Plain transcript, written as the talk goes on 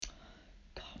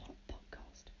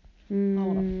I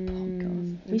want a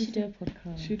podcast. We should do a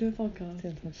podcast. Should we do a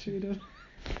podcast? Should we do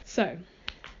So,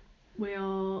 we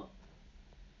are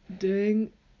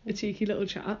doing a cheeky little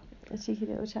chat. A cheeky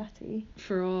little chatty.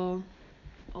 For our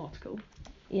article.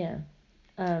 Yeah.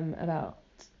 About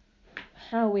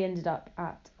how we ended up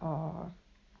at our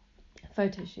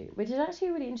photo shoot, which is actually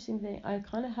a really interesting thing. I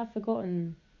kind of have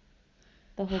forgotten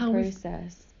the whole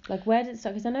process. Like, where did it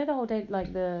start? Because I know the whole day,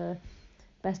 like the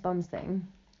best bums thing.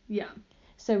 Yeah.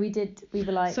 So we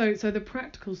were like... So the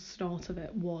practical start of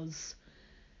it was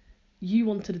you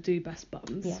wanted to do best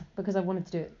bums. Yeah, because I've wanted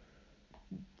to do it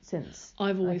since.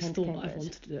 I've always thought I've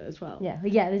wanted to do it as well. Yeah,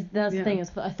 that's the thing.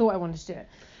 I thought I wanted to do it.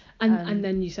 And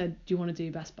then you said, do you want to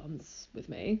do best bums with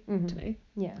me? Mm-hmm. To me?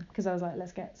 Yeah, because I was like,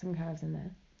 let's get some curves in there.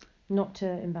 Not to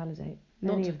invalidate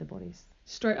any of the bodies.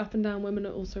 Straight up and down women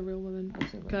are also real women.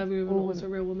 Curvy women are also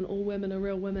real women. All women are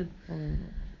real women.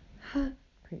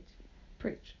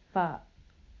 Preach. But,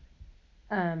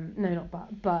 no, not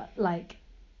but like,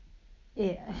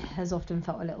 it has often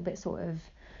felt a little bit sort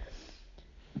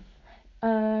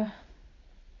of,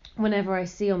 whenever I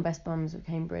see on Best Bums of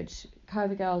Cambridge,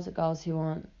 curvy girls are girls who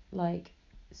aren't like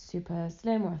super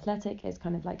slim or athletic. It's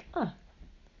kind of like,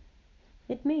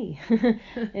 it's me.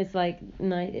 It's like, you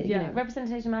know,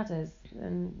 representation matters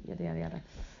and yada yada yada.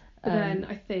 But then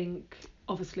I think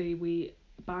obviously we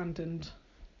abandoned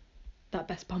that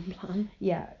Best Bum plan.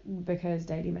 Yeah, because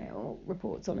Daily Mail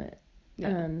reports on it. Yeah.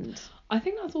 And I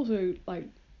think that's also like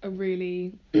a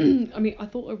really I mean, I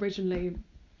thought originally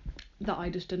that I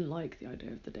just didn't like the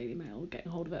idea of the Daily Mail getting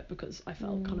hold of it because I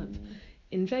felt kind of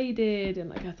invaded and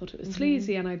like I thought it was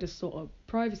sleazy, and I just thought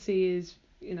privacy is,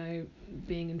 you know,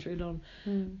 being intruded on.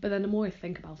 But then the more I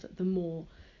think about it, the more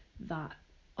that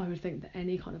I would think that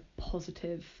any kind of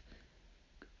positive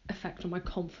effect on my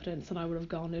confidence that I would have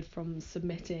garnered from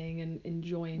submitting and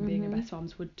enjoying being a Best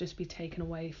Bums would just be taken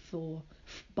away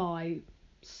by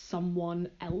someone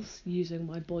else using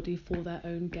my body for their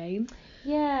own gain.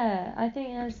 Yeah, I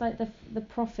think it's like the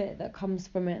profit that comes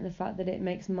from it, and the fact that it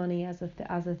makes money as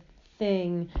a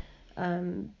thing,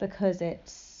 because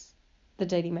it's the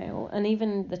Daily Mail and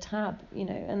even the tab, you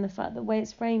know, and the fact the way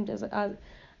it's framed as a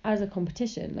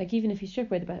competition. Like, even if you strip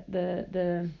away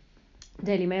the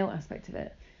Daily Mail aspect of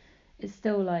it, it's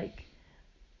still like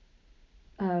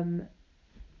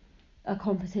a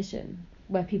competition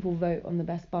where people vote on the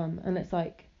best bum, and it's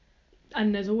like,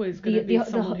 and there's always going to be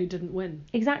someone who didn't win.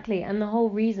 Exactly, and the whole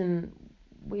reason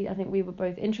I think we were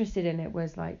both interested in it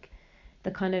was like the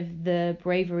kind of the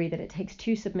bravery that it takes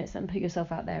to submit and put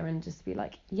yourself out there and just be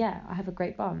like, yeah, I have a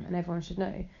great bum and everyone should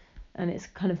know, and it's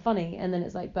kind of funny, and then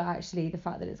it's like, but actually the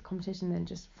fact that it's a competition then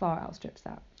just far outstrips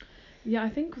that. Yeah, I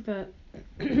think that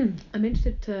I'm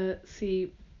interested to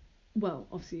see, well,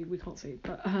 obviously we can't see,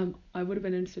 but I would have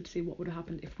been interested to see what would have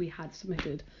happened if we had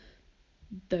submitted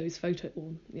those photo,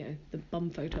 or, you know, the bum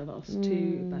photo of us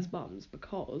to Best Bums,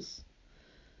 because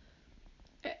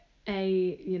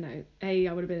I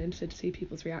would have been interested to see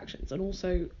people's reactions, and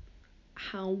also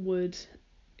how would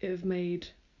it have made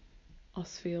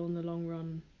us feel in the long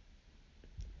run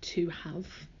to have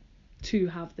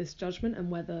this judgment,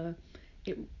 and whether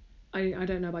it, I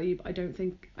don't know about you, but I don't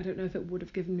know if it would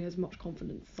have given me as much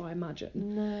confidence as I imagine.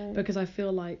 No. Because I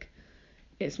feel like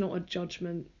it's not a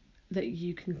judgment that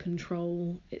you can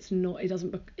control. It's not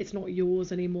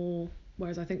yours anymore.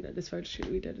 Whereas I think that this photo shoot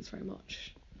we did is very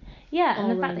much. Yeah, and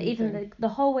the fact that even the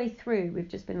whole way through we've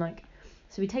just been like,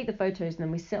 so we take the photos and then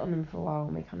we sit on them for a while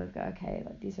and we kind of go, okay,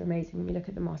 like, these are amazing, and we look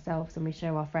at them ourselves and we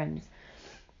show our friends.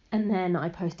 And then I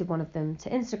posted one of them to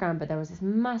Instagram, but there was this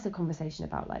massive conversation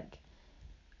about like,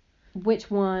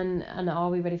 which one, and are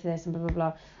we ready for this, and blah blah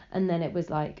blah. And then it was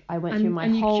like, I went through I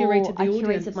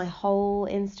curated my whole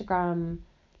Instagram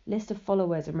list of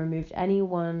followers and removed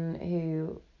anyone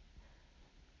who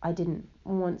I didn't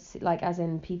want, like, as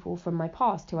in people from my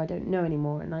past who I don't know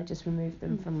anymore, and I just removed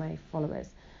them from my followers.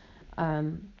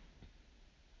 And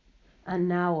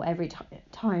now every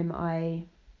time I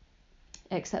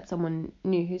accept someone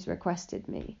new who's requested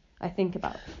me, I think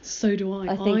about. So do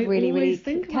I. I think really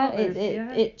think about it.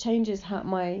 It changes how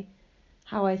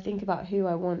I think about who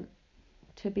I want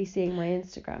to be seeing my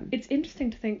Instagram. It's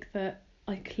interesting to think that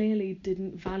I clearly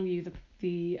didn't value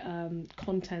the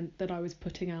content that I was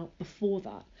putting out before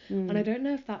that. And I don't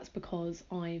know if that's because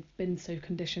I've been so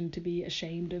conditioned to be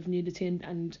ashamed of nudity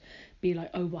and be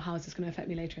like, oh, well, how is this going to affect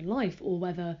me later in life, or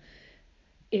whether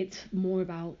it's more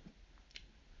about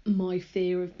my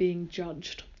fear of being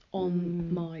judged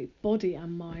on my body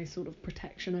and my sort of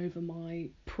protection over my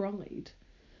pride.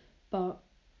 But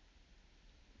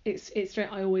it's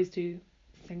straight. I always do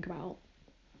think about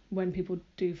when people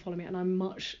do follow me, and I'm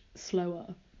much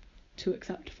slower to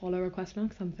accept a follow request now,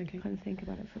 because I'm thinking, kind of think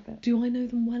about it for a bit. do I know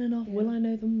them well enough? Yeah. Will I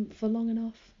know them for long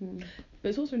enough? But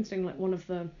it's also interesting, like one of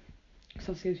the, because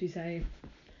obviously as you say,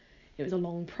 it was a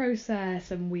long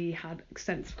process and we had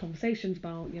extensive conversations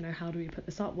about, you know, how do we put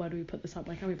this up, where do we put this up,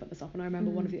 where can we put this up? And I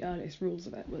remember one of the earliest rules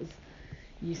of it was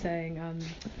you saying,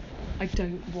 I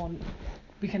don't want,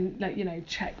 we can, like, you know,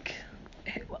 check.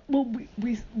 Well,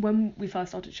 we when we first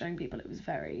started showing people, it was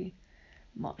very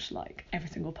much like every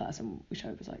single person we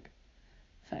showed was like,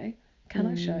 Faye, can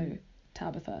I show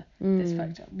Tabitha this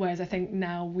photo? Whereas I think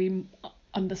now we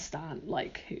understand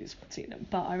like who's seen them.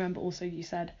 But I remember also you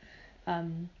said,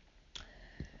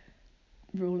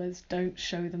 rule is don't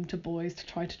show them to boys to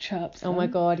try to chirp them. Oh my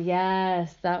god,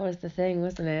 yes, that was the thing,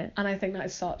 wasn't it? And I think that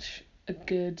is such a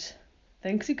good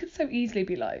thing, because you could so easily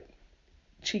be like,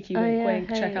 cheeky wink wink,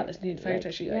 hey, check out this new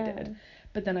photo shoot I did.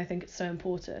 But then I think it's so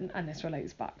important, and this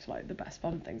relates back to like the best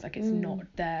fun things, like it's not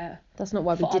there, that's not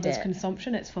why we did it,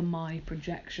 consumption, it's for my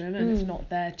projection, and it's not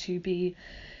there to be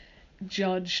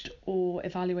judged or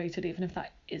evaluated, even if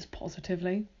that is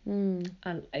positively. And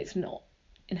it's not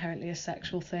inherently a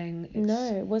sexual thing.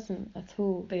 No, it wasn't at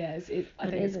all. But yeah, I think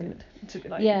it's good to be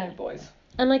like, yeah, no boys.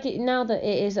 And like now that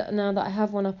I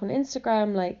have one up on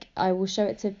Instagram, like I will show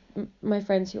it to my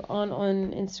friends who aren't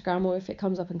on Instagram, or if it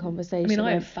comes up in conversation. I mean,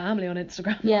 I have family on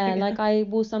Instagram. Yeah, like I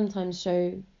will sometimes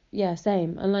show. Yeah,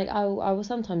 same. And like I will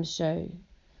sometimes show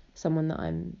someone that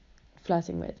I'm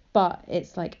flirting with, but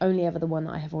it's like only ever the one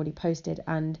that I have already posted,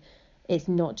 and it's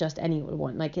not just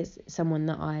anyone. Like it's someone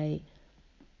that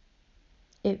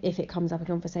if it comes up in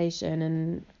conversation,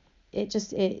 and it's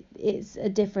a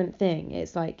different thing.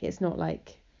 It's like, it's not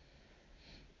like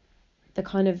the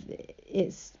kind of,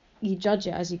 it's, you judge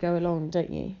it as you go along, don't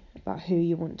you, about who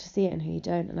you want to see it and who you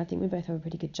don't. And I think we both have a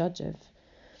pretty good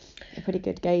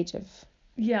gauge of.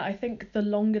 Yeah, I think the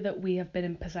longer that we have been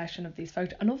in possession of these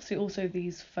photos, and obviously also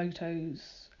these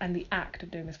photos and the act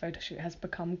of doing this photo shoot has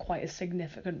become quite a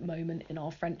significant moment in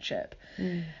our friendship.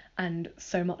 And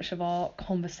so much of our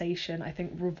conversation, I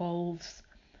think, revolves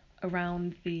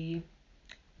around the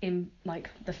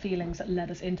feelings that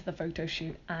led us into the photo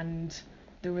shoot and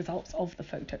the results of the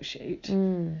photo shoot.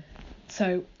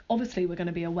 So obviously we're going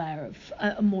to be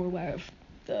more aware of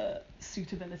the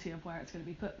suitability of where it's going to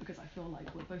be put, because I feel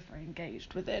like we're both very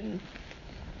engaged within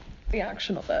the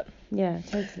action of it. Yeah,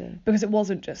 totally. Because it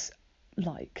wasn't just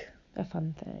like a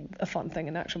fun thing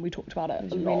in action. We talked about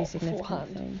it a lot really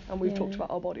beforehand, thing. And we've talked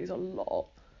about our bodies a lot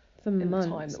for in months,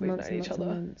 the time that we've known each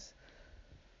other.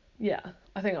 Yeah,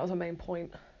 I think that was a main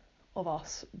point of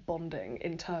us bonding,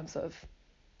 in terms of,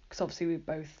 because obviously we've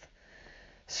both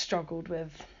struggled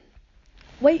with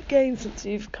weight gain since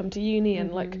you've come to uni,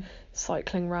 and like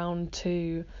cycling round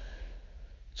to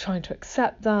trying to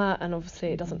accept that, and obviously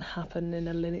it doesn't happen in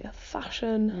a linear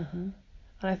fashion.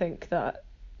 And I think that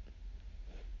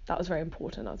was very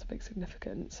important. That was a big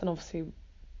significance. And obviously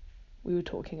we were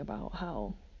talking about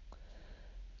how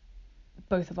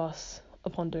both of us,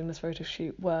 upon doing this photo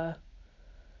shoot, were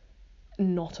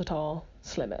not at our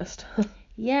slimmest.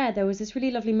 Yeah, there was this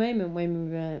really lovely moment when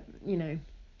we were, you know,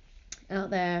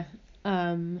 out there,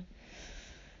 and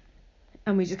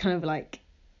we just kind of like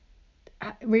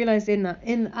realised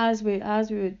as we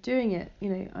were doing it, you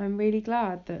know, I'm really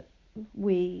glad that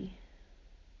we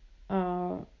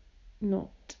are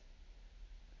not,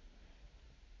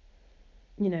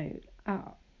 you know,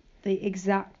 at the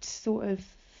exact sort of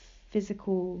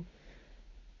physical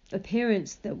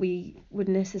appearance that we would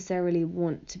necessarily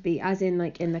want to be, as in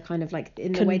like in the kind of like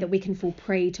in the way that we can fall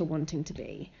prey to wanting to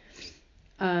be,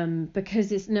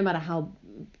 because it's, no matter how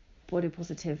body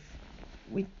positive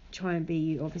we try and be,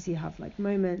 you obviously have like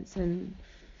moments and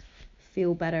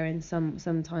feel better in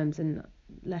sometimes and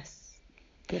less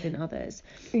good in others.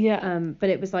 But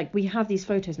it was like, we have these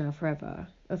photos now forever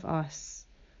of us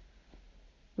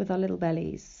with our little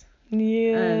bellies.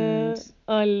 And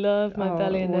I love my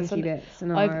belly in this one. Bits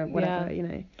and our whatever, you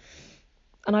know.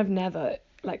 And I've never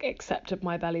like accepted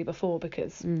my belly before,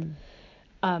 because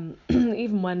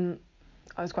even when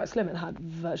I was quite slim and had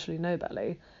virtually no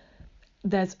belly,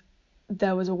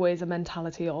 there was always a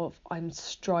mentality of, I'm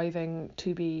striving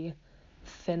to be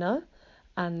thinner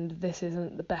and this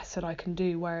isn't the best that I can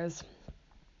do, whereas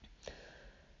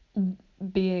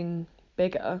being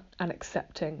bigger and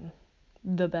accepting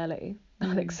the belly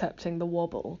and accepting the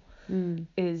wobble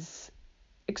is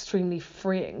extremely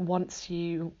freeing once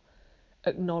you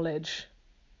acknowledge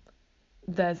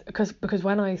because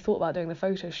when I thought about doing the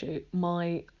photo shoot,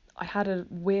 I had a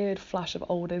weird flash of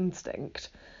old instinct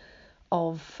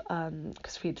of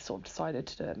because we'd sort of decided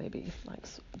to do it maybe like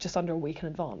just under a week in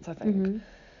advance, I think.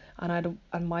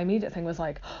 And my immediate thing was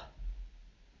like,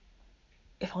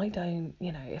 if if I don't,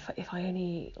 if I only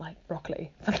eat like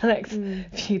broccoli for the next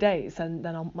few days,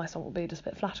 then my stomach will be just a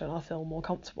bit flatter and I'll feel more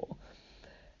comfortable.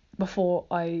 Before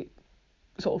I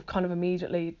sort of kind of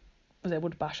immediately was able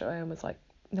to bash it away and was like,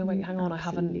 no, wait, hang on, I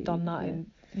haven't done that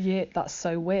in years. That's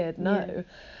so weird. No.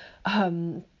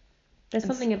 There's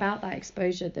something about that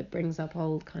exposure that brings up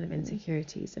old kind of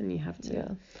insecurities, and you have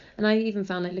to. And I even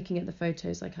found, like, looking at the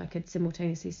photos, like I could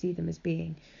simultaneously see them as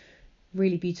being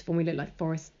really beautiful. We look like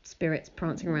forest spirits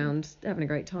prancing around, having a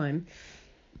great time.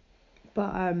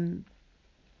 But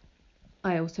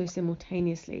I also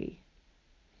simultaneously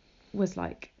was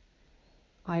like,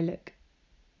 I look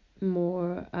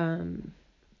more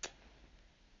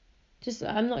just,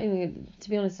 I'm not even, to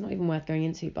be honest, it's not even worth going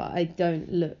into, but I don't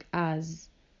look as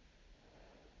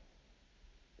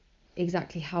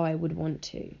exactly how I would want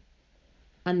to.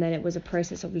 And then it was a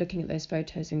process of looking at those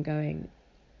photos and going,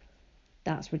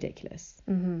 that's ridiculous,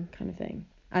 kind of thing.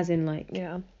 As in, like,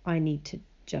 I need to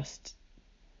just,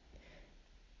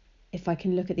 if I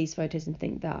can look at these photos and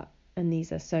think that, and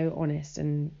these are so honest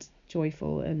and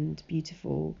joyful and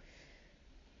beautiful,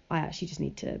 I actually just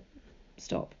need to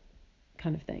stop,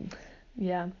 kind of thing.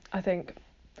 Yeah, I think,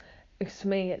 for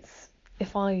me, it's,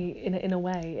 if I, in a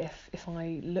way, if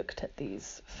I looked at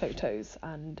these photos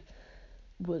and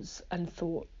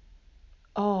thought,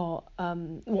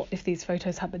 what if these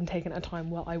photos had been taken at a time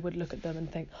where I would look at them and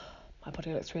think, my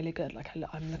body looks really good, like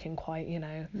I'm looking quite,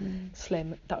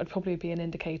 slim, that would probably be an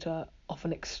indicator of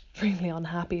an extremely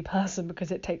unhappy person,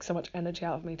 because it takes so much energy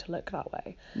out of me to look that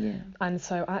way. Yeah. And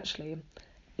so actually,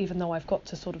 even though I've got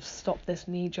to sort of stop this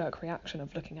knee-jerk reaction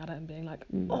of looking at it and being like,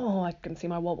 oh, I can see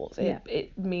my wobbles,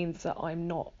 it means that I'm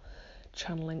not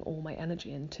channeling all my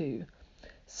energy into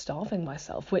starving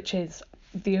myself, which is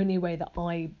the only way that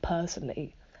I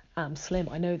personally am slim.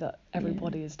 I know that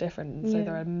everybody is different, and so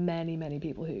there are many, many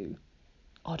people who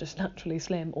are just naturally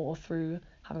slim, or through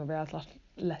having a very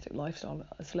athletic lifestyle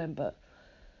are slim. But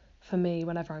for me,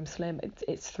 whenever I'm slim,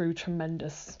 it's through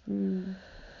tremendous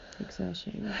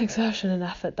exertion and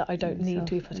effort that I don't need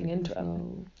to be putting into it.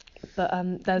 But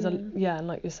there's and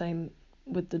like you're saying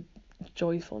with the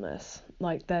joyfulness,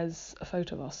 like there's a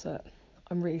photo of us that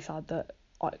I'm really sad that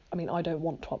I mean, I don't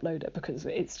want to upload it because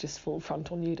it's just full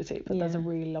frontal nudity, but there's a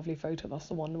really lovely photo of us,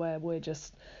 the one where we're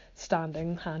just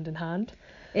standing hand in hand.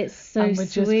 It's so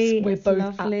sweet. We're both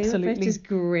lovely. absolutely we're just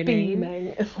grinning,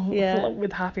 beaming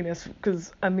with happiness,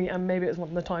 because and maybe it was one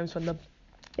of the times when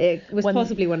it was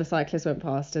possibly when a cyclist went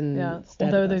past and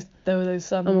there were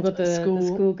those oh my God, the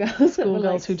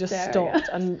schoolgirls who just stopped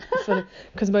and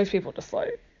because most people just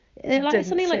like. Like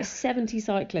something like 70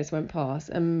 cyclists went past,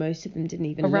 and most of them didn't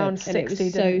even around look, 60 and it was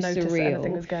didn't so notice surreal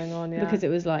anything was going on, because it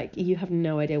was like you have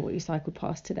no idea what you cycled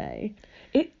past today.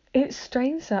 It's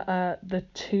strange that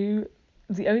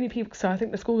the only people, so I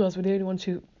think the schoolgirls were the only ones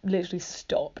who literally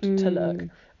stopped to look.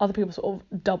 Other people sort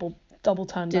of double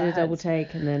turned their heads. Did a double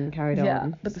take and then carried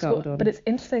on. But it's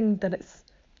interesting that it's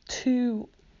two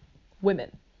women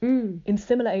in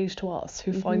similar age to us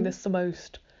who find this the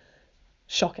most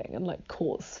shocking and like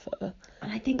cause for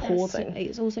and I think pausing.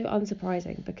 It's also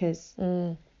unsurprising because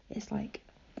it's like,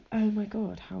 oh my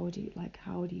God, how would you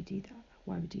do that?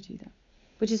 Why would you do that?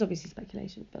 Which is obviously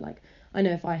speculation, but like I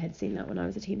know if I had seen that when I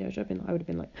was a teenager, I would have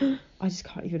been like, I just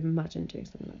can't even imagine doing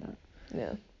something like that.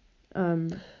 Yeah.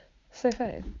 So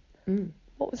Faye,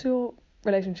 what was your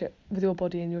relationship with your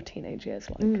body in your teenage years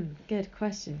like? Good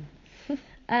question.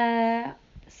 So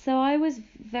I was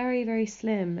very, very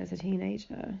slim as a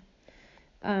teenager.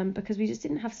 Because we just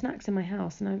didn't have snacks in my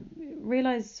house, and I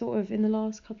realised sort of in the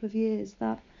last couple of years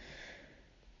that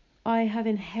I have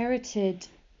inherited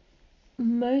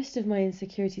most of my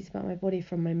insecurities about my body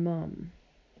from my mum.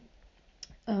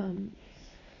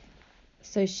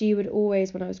 So she would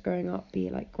always, when I was growing up, be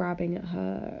like grabbing at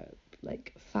her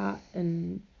like fat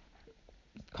and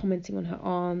commenting on her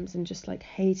arms and just like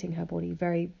hating her body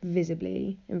very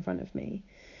visibly in front of me.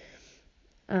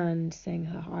 And saying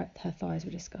her thighs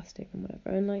were disgusting and whatever.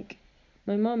 And like,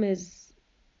 my mum is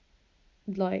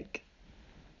like,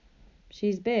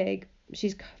 she's big,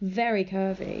 she's very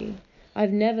curvy.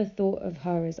 I've never thought of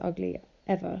her as ugly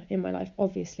ever in my life,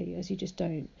 obviously, as you just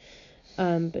don't.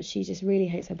 But she just really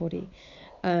hates her body.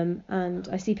 And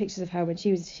I see pictures of her when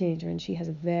she was a teenager, and she has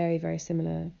a very, very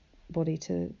similar body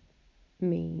to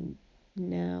me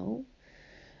now.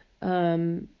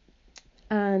 And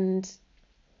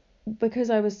because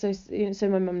I was so, so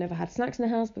my mum never had snacks in the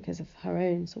house because of her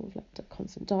own sort of like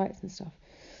constant diets and stuff.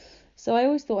 So I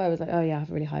always thought I was like, oh yeah, I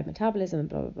have a really high metabolism and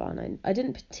blah, blah, blah. And I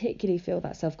didn't particularly feel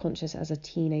that self-conscious as a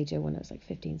teenager when I was like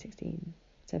 15, 16,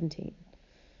 17.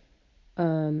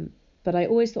 But I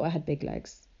always thought I had big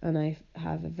legs. and I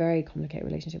have a very complicated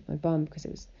relationship with my bum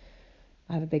because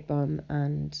I have a big bum,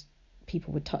 and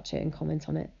people would touch it and comment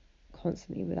on it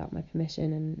constantly without my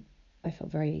permission, and I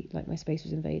felt very like my space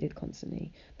was invaded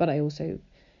constantly. But I also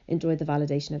enjoyed the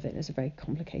validation of it, and it's a very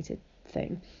complicated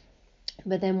thing.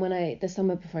 But then the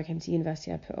summer before I came to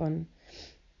university, I put on,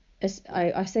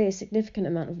 I say a significant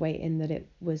amount of weight in that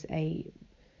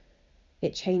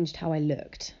it changed how I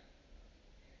looked.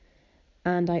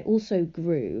 And I also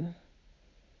grew,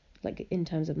 like in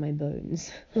terms of my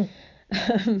bones.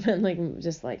 And like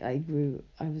just like I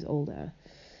was older.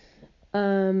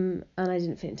 And I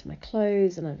didn't fit into my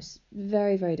clothes, and I was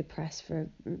very, very depressed for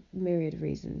a myriad of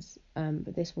reasons.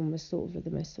 But this one was sort of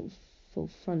the most sort of full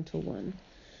frontal one.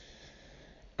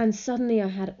 And suddenly I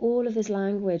had all of this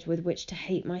language with which to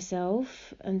hate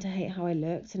myself and to hate how I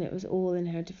looked, and it was all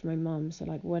inherited from my mum. So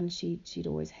like when she'd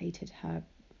always hated her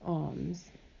arms,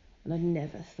 and I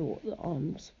never thought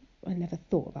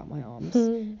about my arms.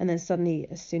 And then suddenly,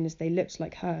 as soon as they looked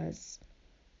like hers,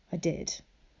 I did.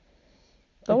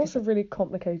 That must have really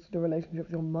complicated a relationship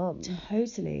with your mum.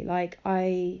 Totally. Like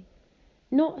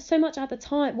not so much at the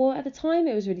time. Well, at the time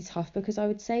it was really tough because I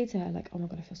would say to her like, "Oh my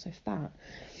God, I feel so fat,"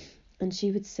 and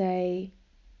she would say,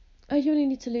 "Oh, you only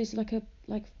need to lose like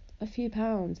a few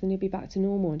pounds, then you'll be back to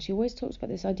normal." And she always talks about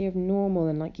this idea of normal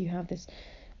and like you have this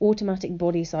automatic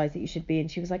body size that you should be. And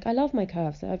she was like, "I love my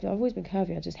curves. I've always been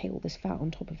curvy. I just hate all this fat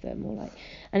on top of them." Or like,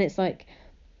 and it's like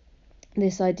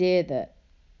this idea that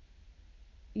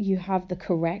you have the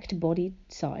correct body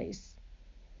size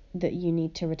that you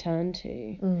need to return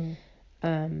to.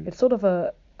 It's sort of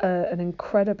an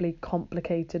incredibly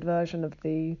complicated version of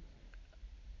the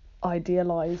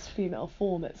idealized female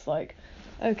form. It's like,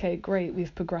 okay, great,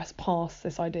 we've progressed past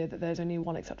this idea that there's only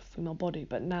one acceptable female body,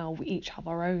 but now we each have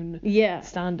our own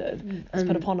standard that's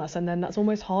put upon us, and then that's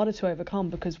almost harder to overcome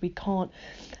because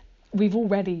we've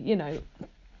already,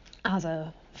 as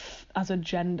a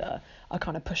gender, are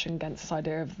kind of pushing against this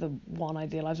idea of the one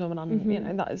idealized woman,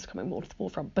 and that is coming more to the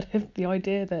forefront. But if the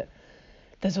idea that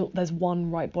there's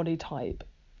one right body type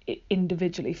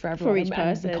individually for everyone, for each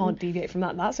person, and we can't deviate from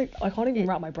that. I can't even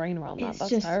wrap my brain around that.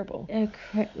 That's just terrible.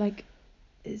 Like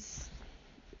it's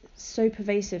so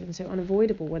pervasive and so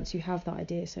unavoidable once you have that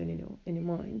idea sewn in your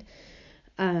mind.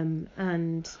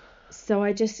 And so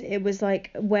it was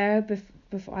like where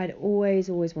before I'd always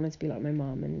wanted to be like my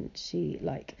mum, and she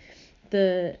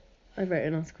I wrote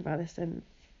an article about this, and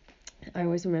I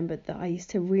always remembered that I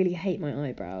used to really hate my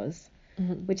eyebrows,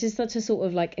 which is such a sort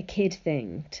of like a kid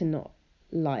thing to not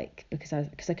like because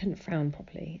I couldn't frown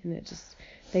properly, and they just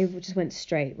went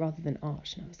straight rather than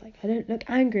arched, and I was like, I don't look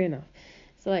angry enough.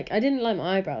 So like I didn't like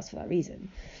my eyebrows for that reason.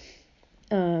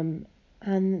 And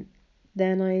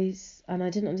then I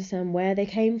didn't understand where they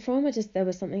came from. There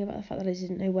was something about the fact that I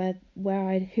didn't know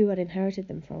who I'd inherited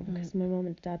them from, because my mum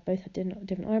and dad both had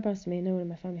different eyebrows to me, and no one in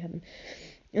my family had them.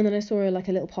 And then I saw a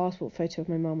little passport photo of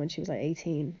my mum when she was like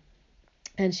 18,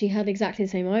 and she had exactly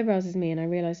the same eyebrows as me, and I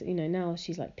realised that, now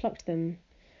she's like plucked them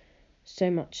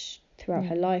so much throughout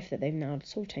her life that they've now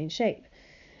sort of changed shape.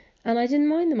 And I didn't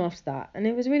mind them after that, and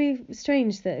it was really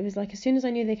strange that it was like as soon as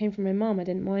I knew they came from my mum, I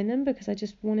didn't mind them because I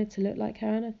just wanted to look like her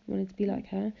and I wanted to be like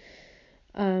her.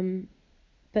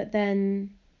 But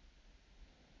then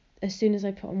as soon as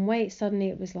I put on weight, suddenly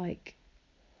it was like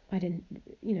I didn't,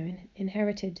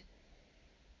 inherited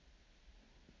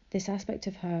this aspect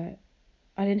of her.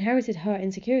 I'd inherited her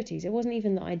insecurities. It wasn't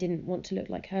even that I didn't want to look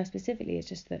like her specifically. It's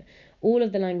just that all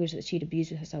of the language that she'd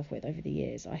abused herself with over the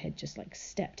years, I had just like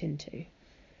stepped into.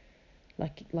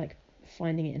 Like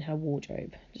finding it in her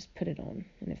wardrobe, just put it on,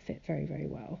 and it fit very, very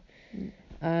well.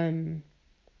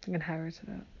 Inherited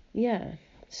it. Yeah.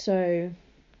 So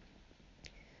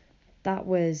that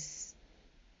was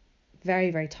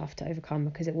very, very tough to overcome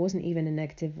because it wasn't even a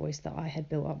negative voice that I had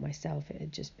built up myself. It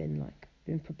had just been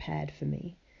prepared for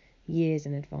me years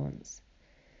in advance.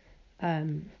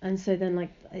 And so then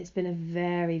it's been a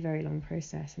very, very long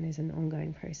process, and is an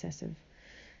ongoing process of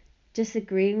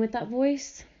disagreeing with that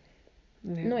voice.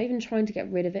 Yeah. Not even trying to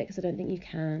get rid of it because I don't think you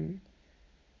can,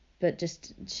 but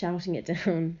just shouting it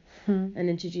down and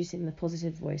introducing the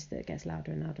positive voice that gets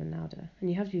louder and louder and louder.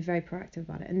 And you have to be very proactive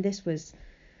about it. And this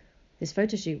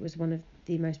photo shoot was one of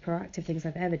the most proactive things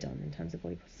I've ever done in terms of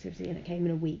body positivity, and it came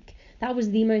in a week. That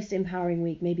was the most empowering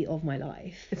week maybe of my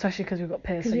life. Especially because we got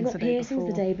piercings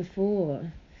the day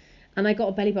before. And I got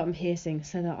a belly button piercing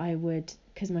so that I would,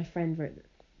 because my friend wrote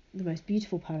the most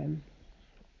beautiful poem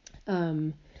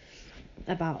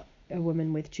about a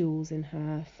woman with jewels in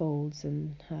her folds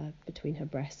and between her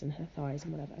breasts and her thighs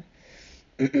and whatever.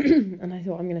 And I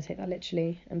thought, I'm going to take that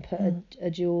literally and put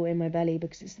a jewel in my belly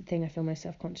because it's the thing I feel most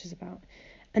self-conscious about.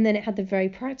 And then it had the very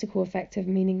practical effect of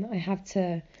meaning that I had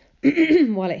to,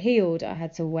 while it healed, I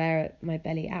had to wear my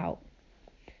belly out.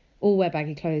 Or wear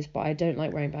baggy clothes, but I don't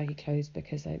like wearing baggy clothes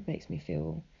because it makes me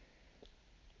feel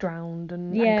drowned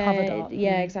and covered up.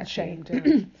 Yeah, exactly. Shamed,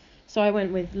 yeah. So I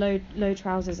went with low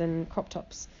trousers and crop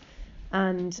tops,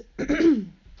 and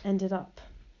ended up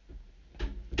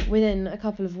within a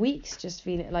couple of weeks just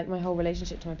feeling like my whole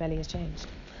relationship to my belly has changed.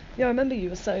 Yeah, I remember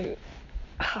you were so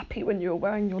happy when you were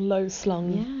wearing your low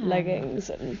slung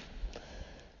leggings and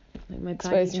like my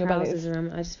baggy trousers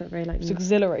around. I just felt very like it's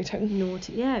exhilarating.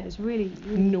 Naughty. Yeah, it was really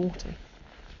naughty.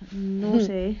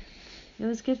 It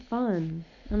was good fun.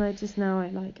 And I just now I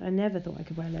never thought I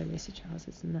could wear low waisted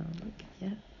trousers, and now I'm like,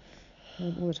 yeah,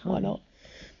 all the time. Why not?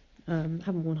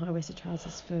 Haven't worn high waisted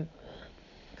trousers for a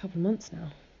couple of months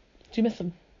now. Do you miss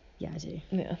them? Yeah, I do.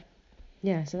 Yeah.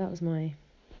 Yeah, so that was my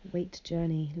weight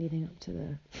journey leading up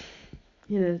to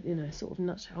the, sort of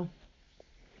nutshell,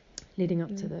 leading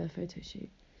up to the photo shoot.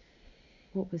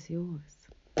 What was yours?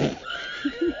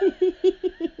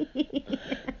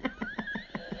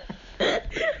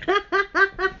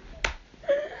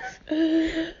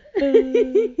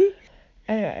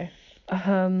 Anyway,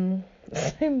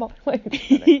 same my way.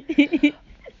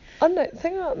 I don't know. The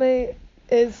thing about me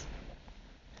is,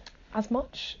 as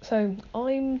much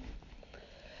I'm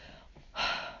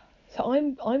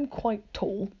quite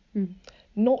tall.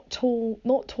 Not tall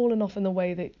enough in the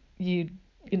way that you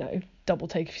double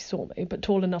take if you saw me, but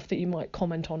tall enough that you might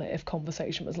comment on it if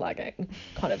conversation was lagging,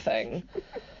 kind of thing.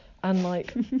 And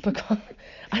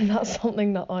and that's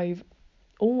something that I've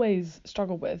always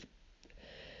struggled with.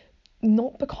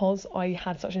 Not because I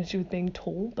had such an issue with being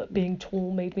tall, but being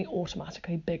tall made me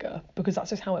automatically bigger, because that's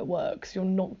just how it works. You're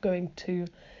not going to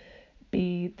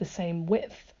be the same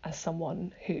width as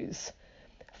someone who's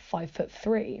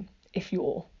 5'3" if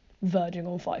you're verging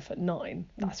on 5'9".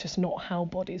 That's just not how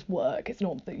bodies work. It's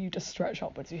not that you just stretch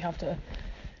upwards. You have to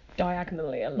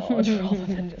diagonally enlarge rather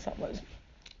than just upwards.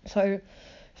 So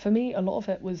for me, a lot of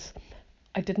it was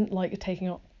I didn't like taking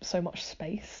up so much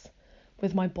space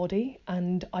with my body,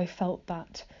 and I felt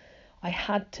that I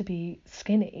had to be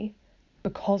skinny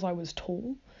because I was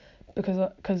tall,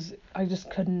 because I just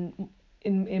couldn't,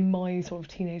 in my sort of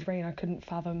teenage brain, I couldn't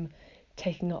fathom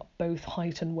taking up both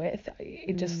height and width.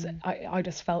 I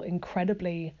just felt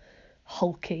incredibly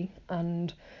hulky,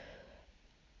 and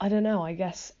I don't know, I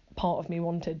guess part of me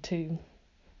wanted to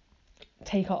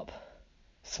take up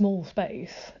small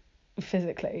space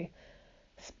physically,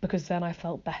 because then I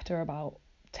felt better about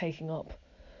taking up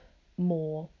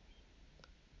more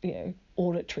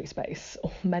auditory space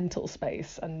or mental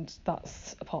space, and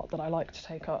that's a part that I like to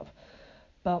take up.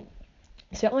 But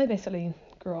so I basically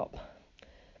grew up,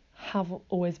 have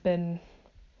always been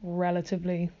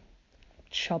relatively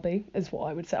chubby, is what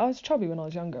I would say. I was chubby when I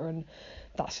was younger, and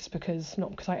that's just because,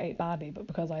 not because I ate badly, but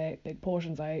because I ate big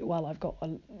portions. I ate well. I've got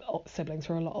siblings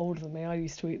who are a lot older than me. I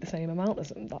used to eat the same amount as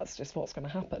them. That's just what's going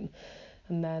to happen.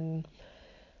 And then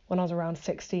when I was around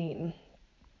 16,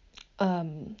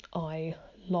 I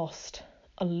lost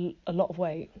a lot of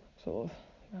weight, sort of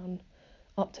around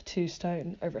up to 2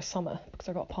 stone over a summer, because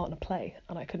I got a partner play,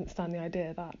 and I couldn't stand the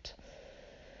idea that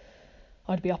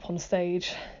I'd be up on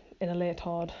stage in a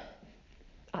leotard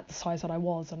at the size that I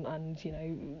was, and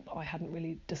I hadn't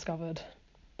really discovered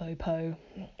BOPO,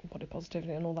 body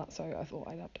positivity and all that, so I thought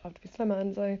I'd have to be slimmer,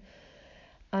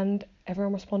 and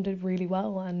everyone responded really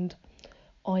well, and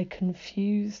I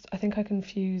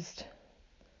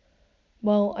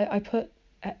put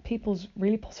people's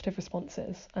really positive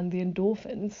responses and the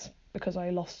endorphins, because I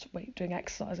lost weight doing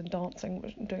exercise and dancing,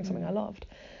 doing something I loved,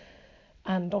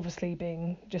 and obviously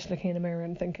looking in a mirror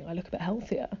and thinking I look a bit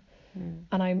healthier,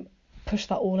 and I pushed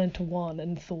that all into one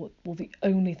and thought, well, the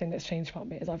only thing that's changed about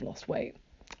me is I've lost weight,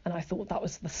 and I thought that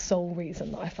was the sole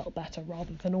reason that I felt better,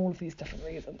 rather than all of these different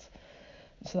reasons.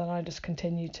 So then I just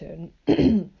continued to,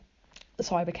 and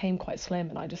so I became quite slim,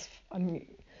 and I just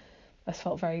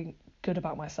felt very good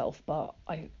about myself, but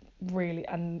I really,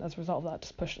 and as a result of that,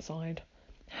 just pushed aside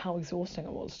how exhausting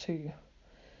it was to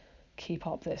keep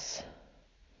up this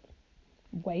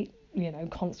weight,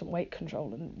 constant weight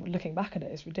control, and looking back at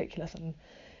it is ridiculous. And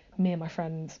me and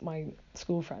my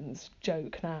school friends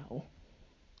joke now,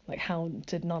 like, how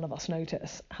did none of us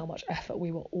notice how much effort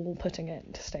we were all putting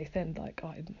in to stay thin? Like,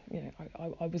 I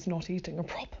was not eating a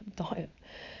proper diet,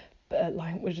 but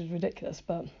which is ridiculous.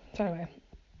 But so anyway,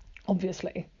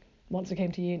 obviously, once I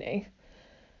came to uni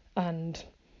and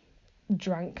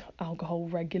drank alcohol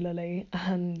regularly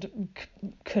and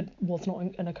was not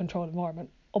in a controlled environment,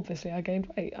 obviously I gained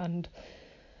weight, and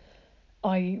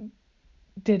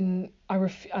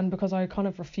because I kind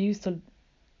of refused to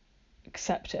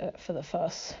accept it for the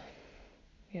first,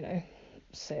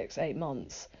 6-8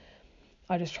 months.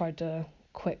 I just tried to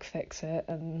quick fix it,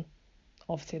 and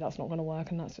obviously that's not going to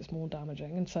work, and that's just more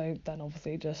damaging. And so then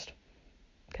obviously just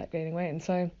kept gaining weight, and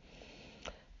so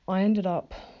I ended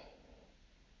up,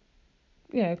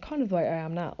 kind of the way I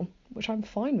am now, which I'm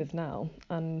fine with now,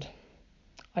 and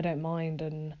I don't mind,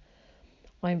 and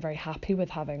I'm very happy with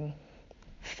having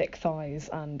thick thighs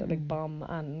and a big bum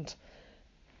and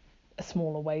a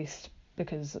smaller waist,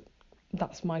 because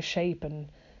that's my shape, and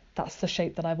that's the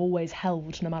shape that I've always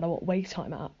held no matter what weight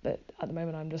I'm at. But at the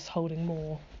moment I'm just holding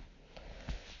more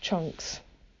chunks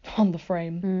on the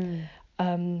frame.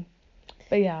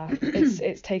 But yeah,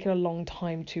 it's taken a long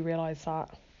time to realise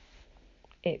that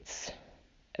it's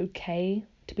okay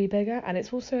to be bigger, and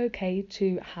it's also okay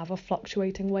to have a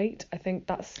fluctuating weight. I think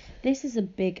this is a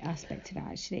big aspect of it,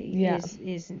 actually. Yeah.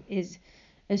 Is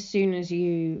as soon as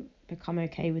you become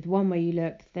okay with one way you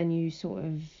look, then you sort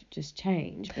of just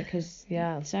change, because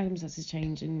circumstances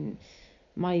change, and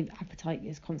my appetite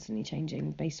is constantly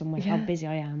changing based on how busy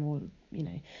I am, or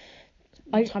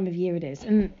what time of year it is,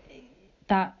 and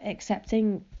that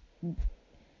accepting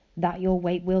that your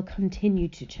weight will continue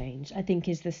to change, I think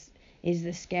is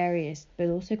the scariest, but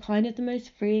also kind of the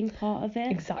most freeing part of it.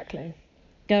 Exactly.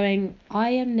 Going, I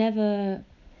am never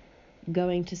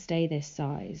going to stay this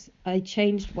size. I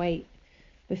changed weight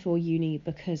before uni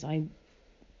because I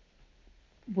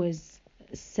was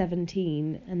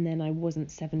 17 and then I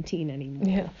wasn't 17 anymore.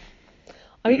 Yeah.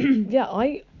 I mean,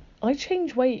 I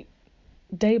change weight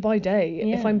day by day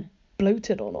if I'm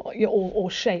bloated or not, or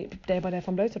shape day by day if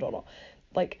I'm bloated or not.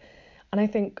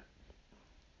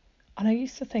 And I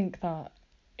used to think that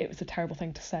it was a terrible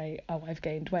thing to say, oh, I've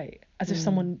gained weight, as if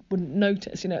someone wouldn't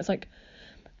notice. It's like,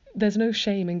 there's no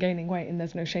shame in gaining weight, and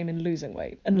there's no shame in losing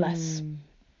weight, unless,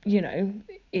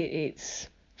 it's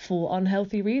for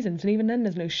unhealthy reasons. And even then,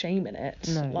 there's no shame in it.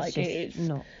 No,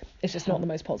 it's just not the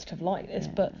most positive light.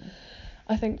 But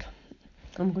I think...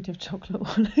 I'm going to have chocolate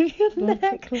all over your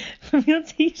neck from your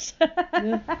t-shirt.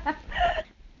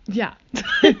 Yeah.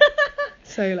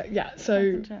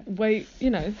 So weight,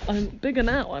 I'm bigger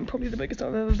now. I'm probably the biggest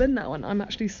I've ever been now, and I'm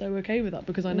actually so okay with that,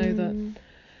 because I know that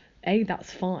A,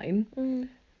 that's fine.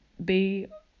 B,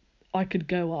 I could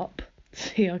go up.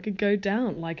 C, I could go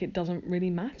down. It doesn't really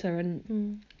matter,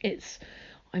 and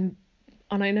and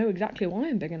I know exactly why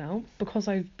I'm bigger now, because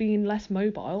I've been less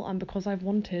mobile, and because I've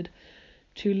wanted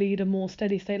to lead a more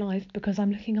steady state life, because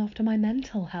I'm looking after my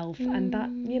mental health, and that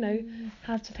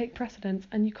has to take precedence,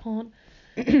 and you can't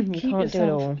keep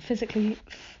yourself physically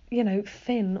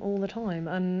thin all the time.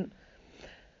 And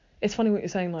it's funny what you're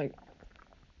saying,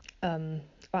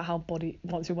 about how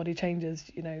once your body changes,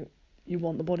 you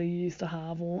want the body you used to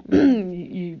have, or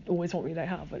you always want what you don't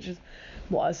have, which is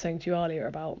what I was saying to you earlier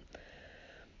about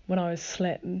when I was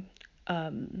slim. I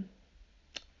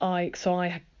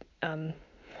am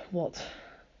what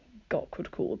God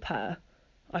could call a pear.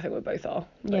 I think we both are.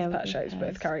 Both pear shapes,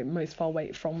 both carry most of our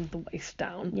weight from the waist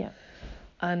down. Yeah.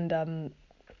 And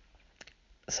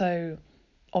so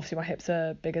obviously my hips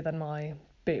are bigger than my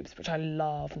boobs, which I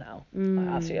love now. I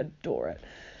absolutely adore it.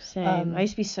 Same. I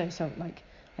used to be so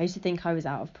I used to think I was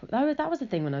out of... That was the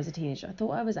thing when I was a teenager. I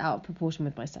thought I was out of proportion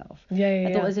with myself. I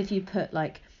thought as if you put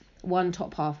one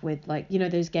top half with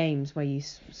those games where you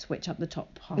switch up the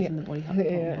top half and the body half, the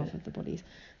bottom half of the bodies.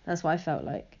 That's what I felt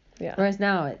like. Yeah. Whereas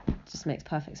now it just makes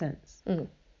perfect sense.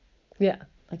 Yeah.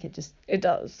 It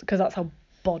does, because that's how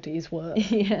bodies work.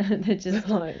 Yeah, they're just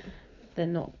they're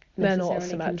not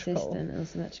symmetrical. Consistent or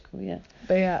symmetrical. Yeah.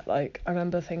 But yeah, I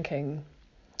remember thinking,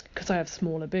 because I have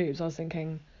smaller boobs, I was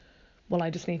thinking, well, I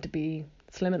just need to be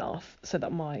slim enough so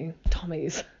that my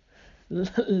tummy's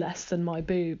less than my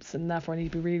boobs, and therefore I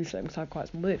need to be really slim because I have quite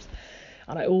small boobs.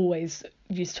 And I always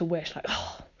used to wish,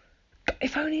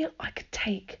 if only I could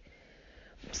take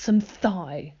some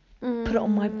thigh, put it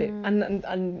on my boob,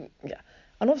 and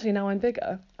obviously now I'm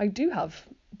bigger, I do have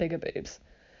bigger boobs,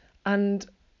 and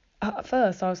at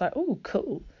first I was like, oh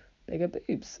cool, bigger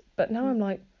boobs, but now I'm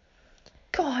like,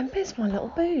 God, I miss my little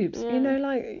boobs.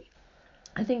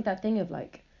 I think that thing of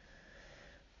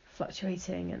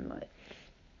fluctuating and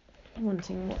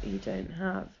wanting what you don't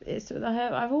have,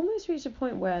 I've almost reached a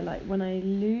point where when I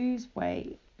lose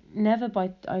weight,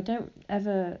 I don't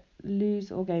ever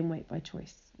lose or gain weight by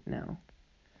choice now.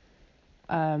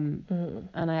 And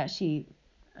I actually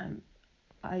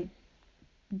I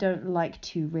don't like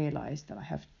to realise that I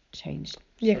have changed.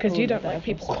 Yeah, because you don't like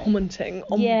people commenting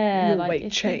on your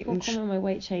weight change. If people comment on my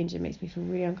weight change, it makes me feel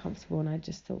really uncomfortable, and I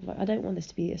just thought I don't want this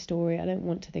to be a story. I don't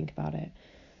want to think about it.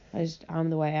 I'm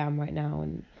the way I am right now,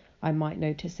 and I might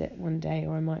notice it one day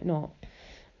or I might not.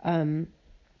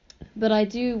 But I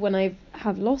do, when I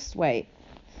have lost weight,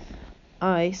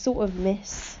 I sort of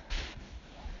miss,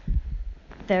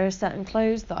 there are certain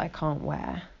clothes that I can't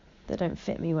wear that don't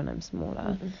fit me when I'm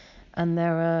smaller. Mm-hmm.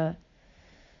 And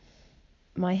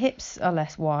my hips are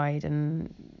less wide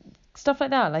and stuff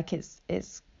like that. Like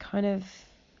it's kind of,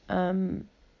 and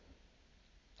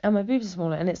my boobs are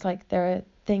smaller, and it's like there are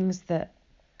things that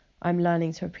I'm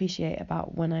learning to appreciate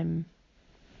about when I'm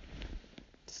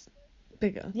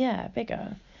bigger. Yeah,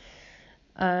 bigger.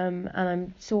 And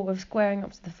I'm sort of squaring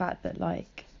up to the fact that,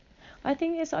 like, I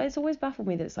think it's always baffled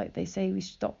me that it's like they say we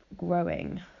stop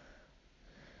growing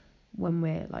when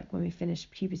we finish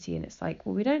puberty, and it's like,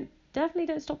 well, we definitely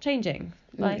don't stop changing.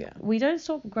 Like, we don't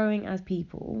stop growing as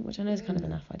people, which I know is kind of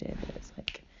an naff idea, but it's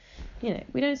like, you know,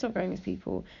 we don't stop growing as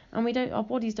people, and our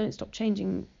bodies don't stop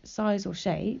changing size or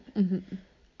shape. Mm-hmm.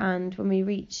 And when we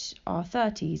reach our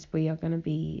 30s, we are going to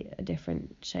be a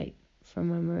different shape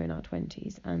from when we're in our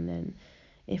 20s. And then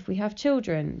if we have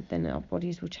children, then our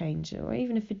bodies will change. Or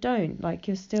even if you don't, like,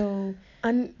 you're still,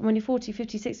 and when you're 40,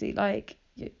 50, 60, like,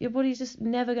 your body's just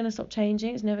never going to stop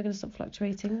changing. It's never going to stop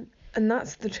fluctuating. And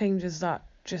that's the changes that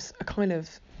just are kind of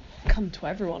come to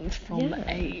everyone from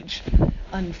age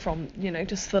and from, you know,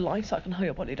 just the life cycle and how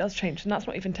your body does change. And that's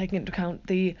not even taking into account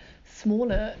the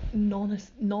smaller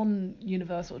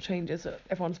non-universal changes that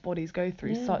everyone's bodies go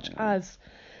through, such as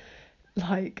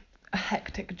like a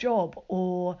hectic job,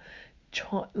 or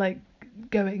like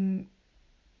going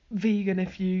vegan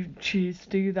if you choose to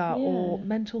do that, or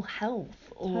mental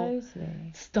health, or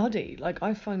study. Like,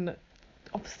 I find that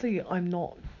obviously I'm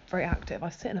not very active. I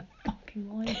sit in a fucking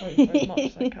library for as much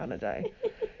as I can a day.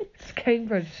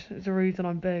 Cambridge is the reason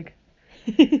I'm big.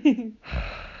 But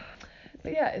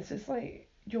yeah, it's just like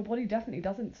your body definitely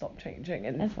doesn't stop changing,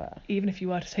 and even if you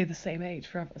were to stay the same age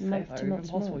forever,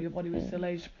 impossible, your body would still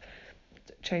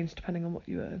change depending on what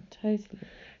you were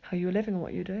how you were living and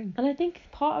what you were doing. And I think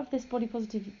part of this body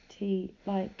positivity,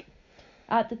 like,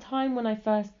 at the time when I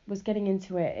first was getting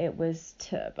into it, I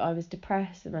was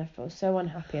depressed and I felt so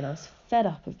unhappy, and I was fed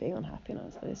up of being unhappy, and I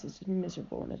was like, this is just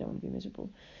miserable and I don't want to be miserable.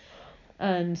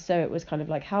 And so it was kind of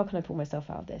like, how can I pull myself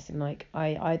out of this? And like,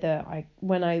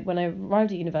 when I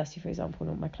arrived at university, for example, and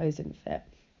all my clothes didn't fit,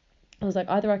 I was like,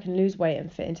 either I can lose weight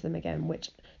and fit into them again, which,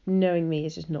 knowing me,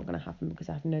 is just not going to happen because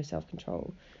I have no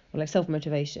self-control or like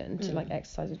self-motivation to like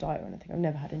exercise or diet or anything. I've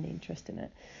never had any interest in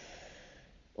it.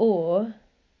 Or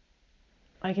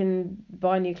I can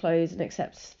buy new clothes and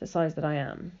accept the size that I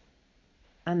am.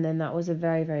 And then that was a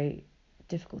very, very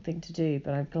difficult thing to do,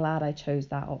 but I'm glad I chose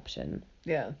that option.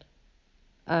 Yeah.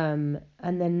 And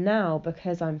then now,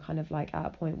 because I'm kind of like at a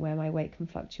point where my weight can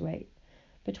fluctuate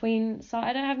between, so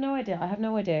I have no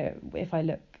idea if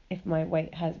my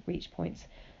weight has reached points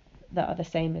that are the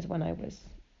same as when I was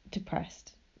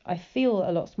depressed. I feel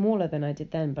a lot smaller than I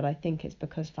did then, but I think it's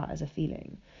because fat is a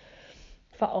feeling.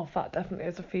 Fat definitely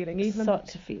is a feeling.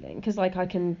 Such a feeling, because like I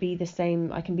can be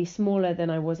smaller than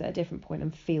I was at a different point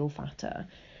and feel fatter,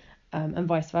 and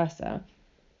vice versa.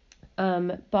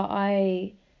 But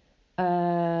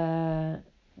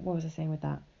what was I saying with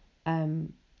that?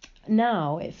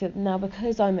 Now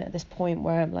because I'm at this point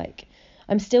where I'm like,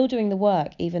 I'm still doing the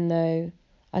work, even though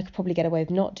I could probably get away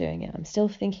with not doing it. I'm still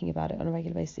thinking about it on a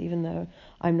regular basis, even though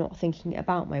I'm not thinking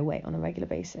about my weight on a regular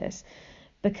basis,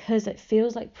 because it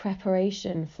feels like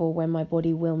preparation for when my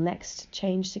body will next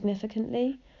change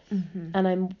significantly. Mm-hmm. And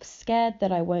I'm scared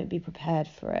that I won't be prepared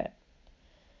for it.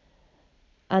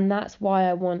 And that's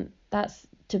why that's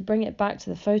to bring it back to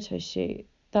the photo shoot.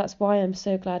 That's why I'm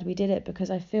so glad we did it, because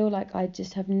I feel like I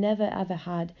just have never ever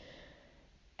had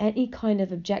any kind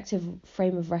of objective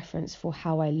frame of reference for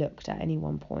how I looked at any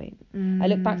one point. I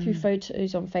look back through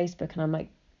photos on Facebook and I'm like,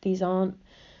 these aren't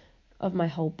of my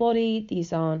whole body.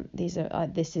 This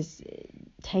is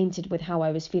tainted with how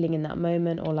I was feeling in that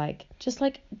moment, or like just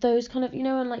like those kind of, you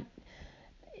know, and like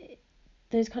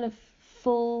those kind of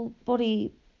full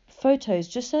body photos,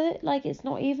 just so that like it's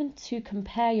not even to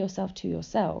compare yourself to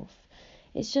yourself.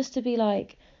 It's just to be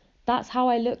like, that's how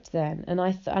I looked then. And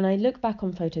I look back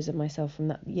on photos of myself from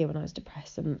that year when I was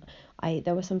depressed, and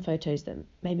there were some photos that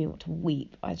made me want to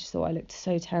weep. I just thought I looked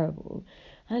so terrible.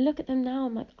 And I look at them now,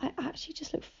 I'm like, I actually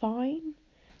just look fine.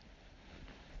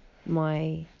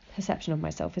 My perception of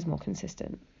myself is more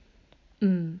consistent.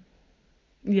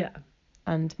 Yeah.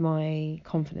 And my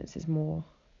confidence is more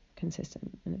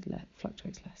consistent, and it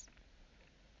fluctuates less.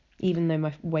 Even though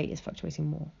my weight is fluctuating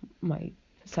more, my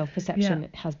self-perception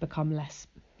has become less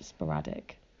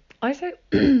sporadic. I think,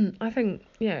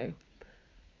 you know,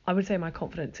 I would say my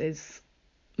confidence is,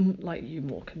 like you,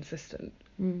 more consistent.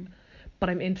 But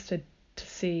I'm interested to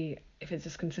see if it's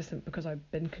just consistent because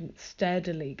I've been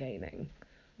steadily gaining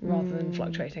rather than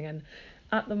fluctuating. And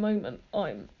at the moment,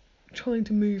 I'm trying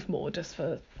to move more just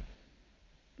for,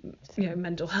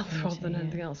 mental health rather than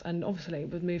anything else. And obviously,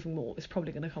 with moving more, it's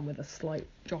probably going to come with a slight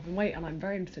drop in weight. And I'm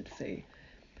very interested to see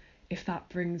if that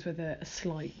brings with it a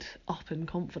slight up in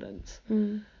confidence.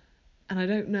 And I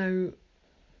don't know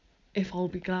if I'll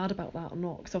be glad about that or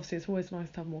not, because obviously it's always nice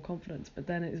to have more confidence, but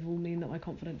then it will mean that my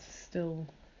confidence is still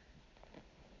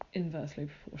inversely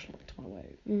proportional to my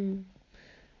weight,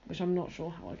 which I'm not sure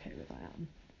how okay with I am.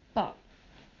 But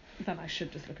then I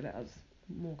should just look at it as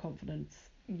more confidence,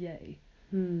 yay.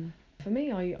 For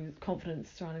me, confidence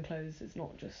surrounding clothes is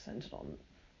not just centred on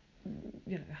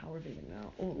how revealing they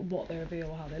are or what they reveal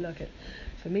or how they look.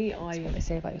 For me, That's what they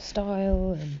say about your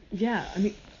style and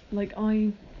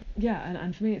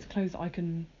and for me it's clothes that I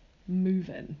can move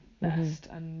in best.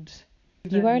 And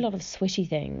you wear a lot of swishy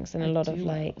things and a lot of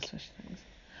swishy things.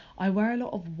 I wear a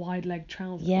lot of wide leg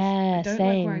trousers. Yeah, I don't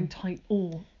same. like wearing tight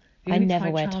I never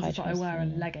wear tight trousers. That I wear are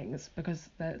leggings because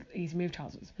they're easy move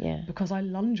trousers. Yeah. Because I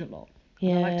lunge a lot.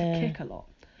 Yeah. And I like to kick a lot.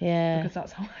 Yeah. Because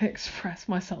that's how I express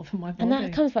myself and my body. And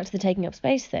that comes back to the taking up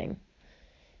space thing.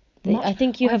 I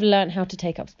think you have learned how to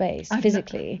take up space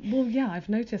physically. I've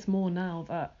noticed more now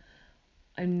that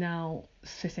I'm now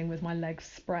sitting with my legs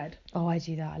spread. Oh, I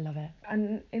do that. I love it.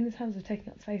 And in terms of taking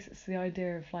up space, it's the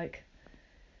idea of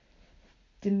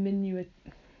diminutive.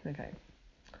 Okay.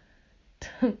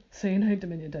 So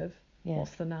diminutive. Yeah.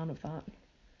 What's the noun of that?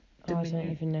 I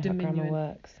don't even know how grammar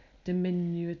works.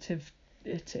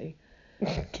 Diminutivity. Or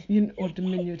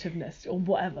diminutiveness or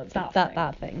whatever.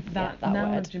 That thing. That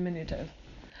noun of diminutive.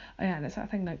 Oh, yeah, and it's that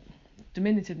thing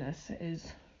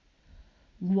diminutiveness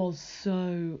was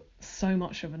so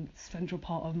much of a central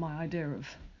part of my idea of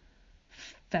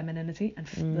femininity and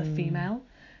the female,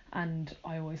 and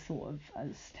I always thought of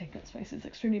as taking up space as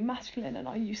extremely masculine, and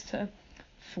I used to,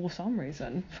 for some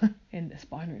reason, in this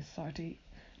binary society,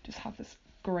 just have this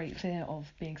great fear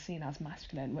of being seen as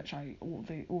masculine, which I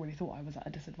already thought I was at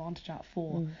a disadvantage at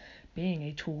for being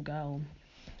a tall girl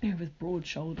with broad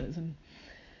shoulders. And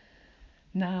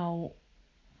now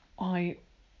I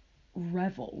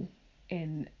revel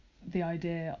in the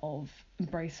idea of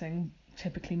embracing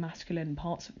typically masculine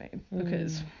parts of me,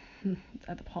 because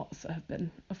they're the parts that have been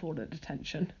afforded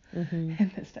attention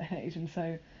in this day and age.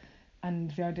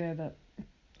 And the idea that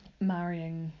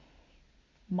marrying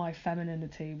my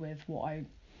femininity with what I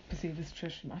perceive as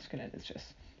traditionally masculine is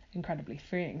just incredibly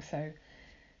freeing. So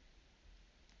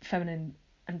feminine,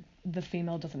 and the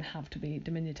female doesn't have to be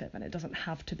diminutive, and it doesn't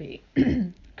have to be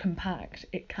compact.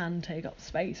 It can take up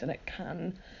space, and it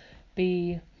can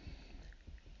be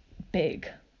big,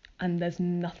 and there's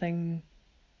nothing,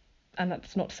 and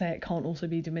that's not to say it can't also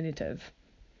be diminutive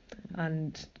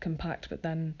and compact, but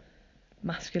then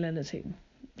masculinity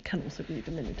can also be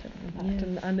diminutive and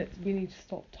compact. And we need to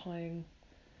stop tying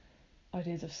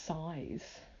ideas of size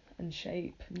and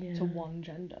shape to one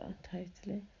gender.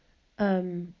 Totally.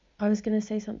 I was going to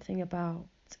say something about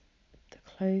the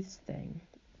clothes thing,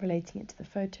 relating it to the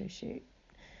photo shoot,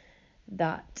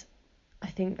 that I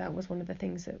think that was one of the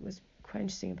things that was quite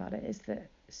interesting about it, is that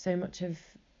so much of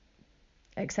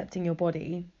accepting your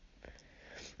body,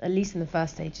 at least in the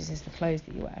first stages, is the clothes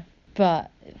that you wear.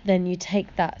 But then you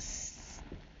take that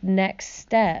next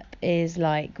step, is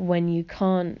when you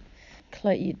can't,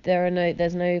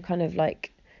 there's no kind of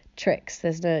tricks,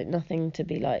 there's nothing to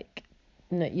be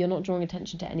you're not drawing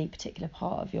attention to any particular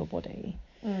part of your body.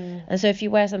 And so if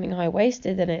you wear something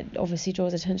high-waisted, then it obviously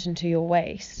draws attention to your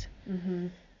waist.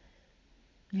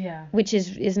 Yeah. Which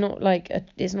is not like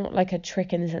a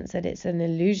trick in the sense that it's an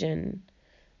illusion,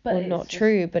 or not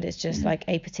true, but it's just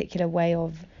a particular way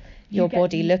of your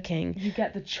body looking. You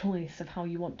get the choice of how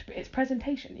you want to be. It's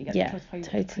presentation. You get the choice of how you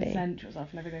want to present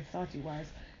yourself in everyday society. Whereas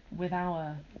with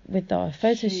our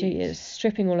photo shoot, is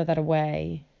stripping all of that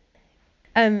away.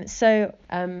 So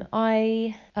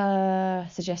I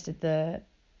suggested the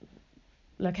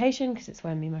location because it's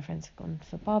where me and my friends have gone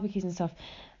for barbecues and stuff.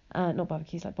 Not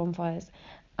barbecues, bonfires.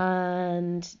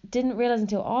 And didn't realise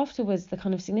until afterwards the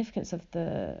kind of significance of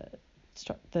the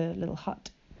little hut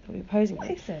that we were posing in.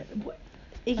 What is it?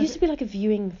 It used to be a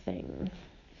viewing thing.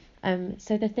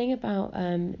 So the thing about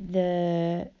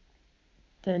the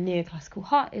neoclassical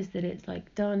hut is that it's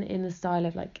done in the style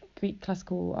of Greek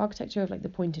classical architecture, of the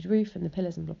pointed roof and the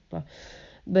pillars and blah blah blah.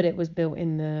 But it was built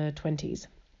in the 20s,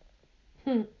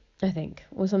 I think,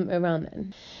 or something around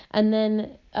then. And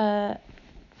then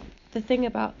the thing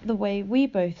about the way we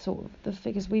both the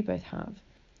figures we both have,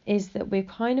 is that we've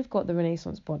kind of got the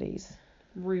Renaissance bodies.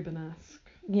 Rubenesque.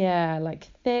 Yeah,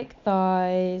 thick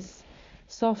thighs,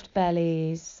 soft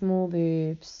bellies, small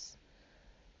boobs,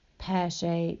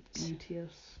 pear-shaped.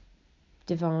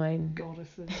 divine.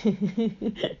 Goddesses.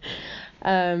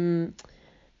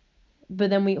 But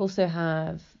then we also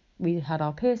had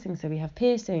our piercings, so we have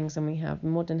piercings and we have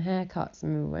modern haircuts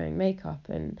and we were wearing makeup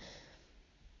and...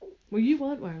 Well, you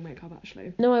weren't wearing makeup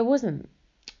actually. No, I wasn't.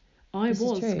 This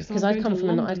was true, because I'd come from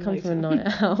a night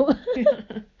out.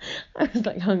 I was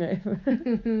like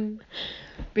hungover.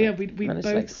 But yeah, we'd managed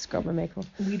both to like scrub my makeup.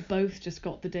 We'd both just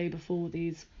got the day before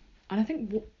these, and I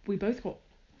think we both got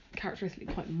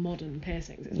characteristically quite modern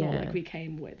piercings. It's not like we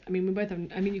came with. I mean, we both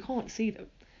have. I mean, you can't see them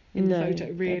in the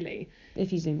photo really.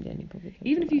 If you zoomed in, you probably could.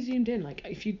 Even if you zoomed in, like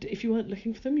if you weren't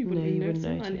looking for them, you wouldn't even notice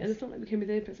them. Notice. And it's not like we came with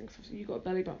ear piercings. Obviously, you got a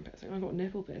belly button piercing. I got a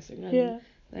nipple piercing. And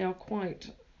they are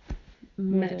quite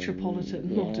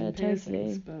metropolitan modern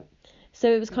piercings. But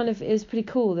so it was pretty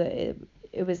cool that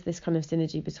it was this kind of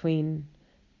synergy between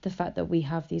the fact that we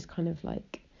have these kind of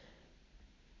like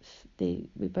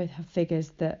we both have figures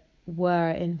that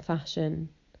were in fashion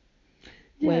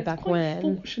way back when. It's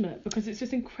quite fortunate because it's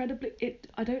just incredibly.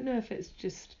 I don't know if it's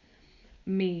just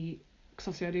me, because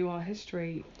obviously I do art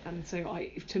history, and so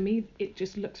to me it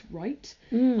just looks right,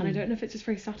 and I don't know if it's just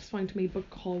very satisfying to me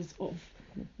because of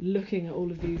looking at all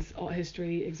of these art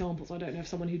history examples. I don't know if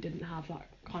someone who didn't have that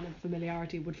kind of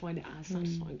familiarity would find it as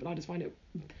satisfying, but I just find it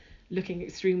looking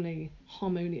extremely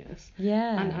harmonious.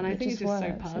 Yeah. And I think it's just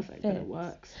so perfect that it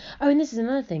works. Oh, and this is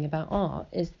another thing about art,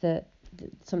 is that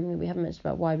something that we haven't mentioned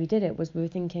about why we did it was we were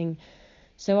thinking,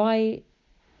 so I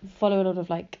follow a lot of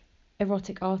like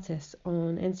erotic artists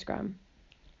on Instagram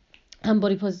and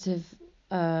body positive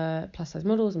plus size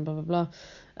models and blah blah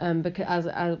blah, because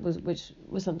which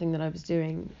was something that I was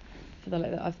doing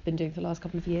that I've been doing for the last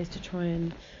couple of years to try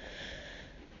and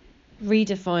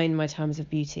redefine my terms of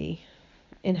beauty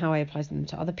in how I apply them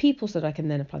to other people so that I can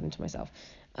then apply them to myself.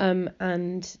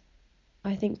 And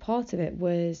I think part of it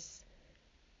was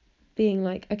being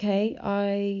like, okay,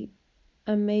 I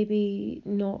am maybe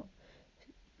not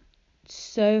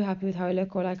so happy with how I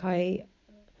look, or like I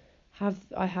have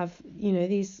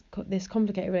this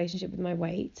complicated relationship with my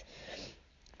weight.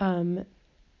 So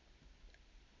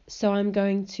I'm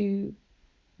going to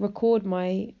record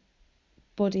my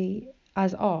body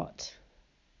as art.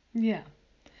 Yeah.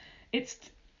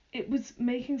 It was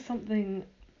making something.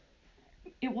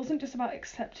 It wasn't just about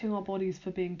accepting our bodies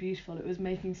for being beautiful. It was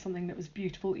making something that was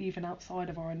beautiful even outside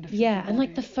of our individual bodies. And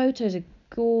like the photos are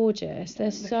gorgeous. They're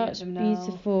such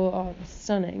beautiful. Oh, they're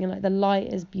stunning. And like the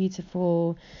light is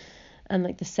beautiful, and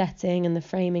like the setting and the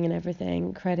framing and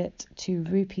everything. Credit to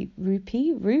Ruby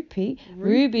Redding.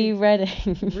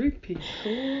 Ruby,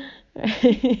 cool.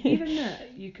 Even there,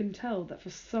 you can tell that for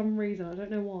some reason, I don't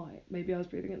know why, maybe I was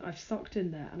breathing in, I've sucked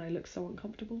in there and I look so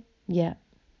uncomfortable. Yeah.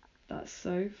 That's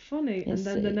so funny. And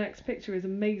then the next picture is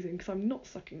amazing because I'm not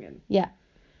sucking in. Yeah.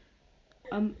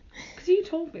 Because you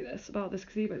told me about this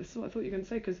gazebo. This is what I thought you were going to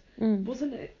say, because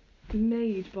wasn't it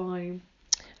made by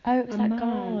it was a that man?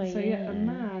 guy. So yeah, a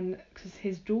man, because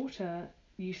his daughter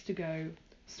used to go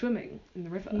swimming in the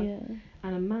river, and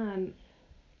a man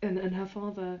and her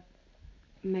father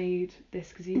made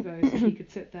this gazebo so he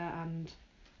could sit there and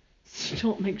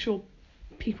make sure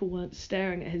people weren't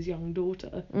staring at his young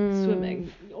daughter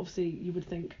swimming. Obviously you would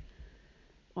think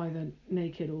either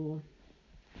naked or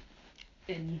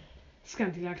in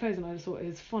scanty light clothes, and I just thought it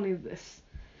was funny that this,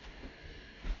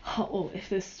 or if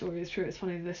this story is true, it's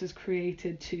funny that this was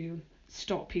created to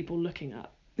stop people looking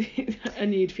at a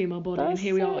nude female body. And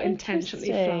here we are intentionally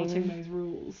flouting those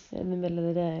rules in the middle of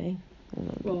the day.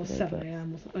 Well, 7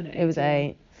 a.m. or no, it was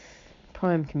 8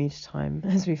 prime commuter time,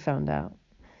 as we found out.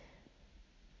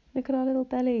 Look at our little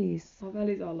bellies. Our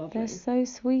bellies are lovely. They're so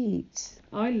sweet.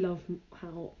 I love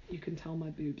how you can tell my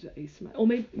boobs are asymmetric. Or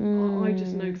maybe I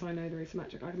just know because I know they're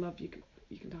asymmetric. I love you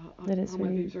can tell how really my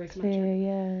boobs are asymmetric. Clear,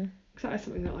 yeah. Because that is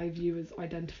something that I view as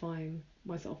identifying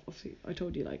myself. Obviously, I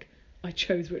told you, like, I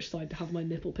chose which side to have my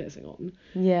nipple piercing on.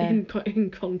 Yeah. In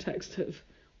context of,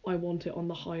 I want it on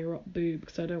the higher up boob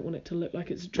because I don't want it to look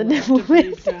like it's the dragged nipple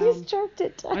down. Dragged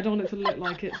it down. I don't want it to look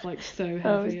like it's like so heavy.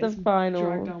 Oh, it's the final.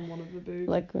 Dragged down one of the boobs.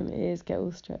 Like when ears get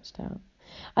all stretched out.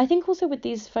 I think also with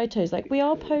these photos, like we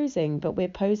are posing, but we're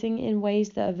posing in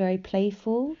ways that are very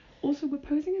playful. Also, we're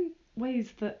posing in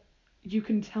ways that you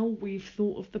can tell we've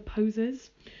thought of the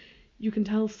poses. You can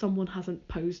tell someone hasn't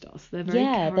posed us. They're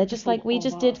very they're just like, we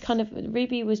just did kind of,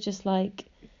 Ruby was just like,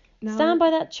 stand by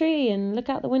that tree and look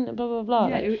out the window, blah blah blah.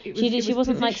 Yeah, like, she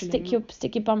wasn't like stick your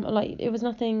bum, like it was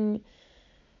nothing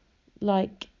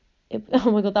like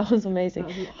oh my god, that was amazing.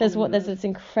 There's this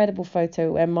incredible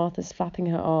photo where Martha's flapping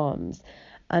her arms,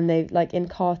 and they like in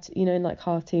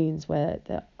cartoons where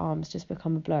the arms just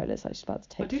become a blur. It looks like she's about to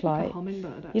take flight. Look like a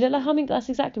hummingbird, actually. You look like hummingbird. That's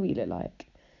exactly what you look like.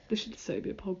 This should so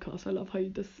be a podcast. I love how you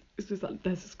just, it's just like,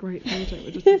 there's this great photo.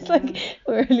 It's like,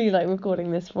 we're really like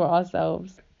recording this for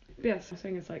ourselves. Yes, the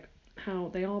thing is like how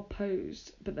they are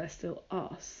posed, but they're still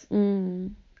us.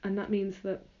 And that means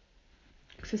that,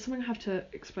 so something I have to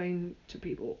explain to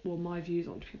people, well, my views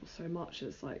on people so much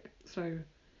is like, so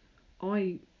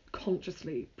I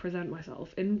consciously present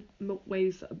myself in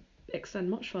ways that extend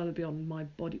much further beyond my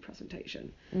body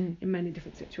presentation in many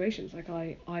different situations. Like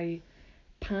I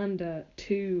pander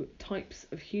to types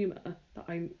of humour that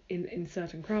I'm in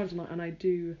certain crowds, and I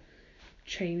do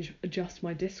adjust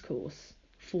my discourse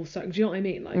for certain, do you know what I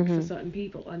mean, like for certain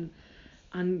people,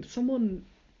 and someone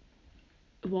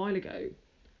a while ago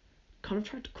kind of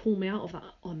tried to call me out of that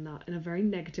on that in a very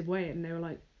negative way, and they were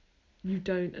like, you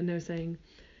don't, and they were saying,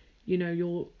 you know,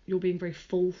 you're being very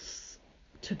false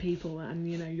to people, and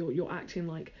you know you're acting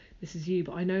like this is you,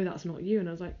 but I know that's not you. And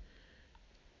I was like,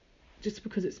 just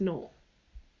because it's not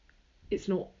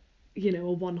you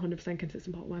know a 100%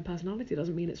 consistent part of my personality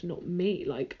doesn't mean it's not me.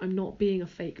 Like, I'm not being a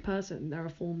fake person. There are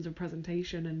forms of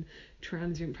presentation and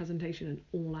transient presentation in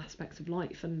all aspects of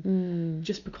life, and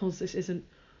just because this isn't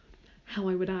how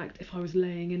I would act if I was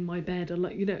laying in my bed, or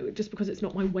like, you know, just because it's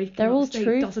not my waking up state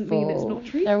truthful. Doesn't mean it's not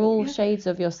truthful. They're all shades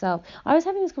of yourself. I was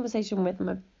having this conversation with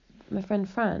my friend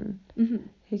Fran,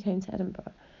 who came to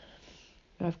Edinburgh,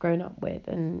 who I've grown up with,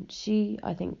 and she,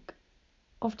 I think,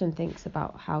 often thinks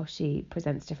about how she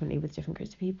presents differently with different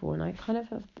groups of people, and I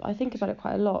think about it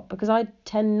quite a lot, because I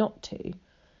tend not to.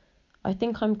 I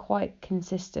think I'm quite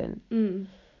consistent,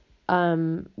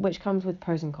 which comes with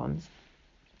pros and cons.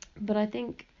 But I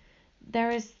think there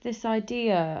is this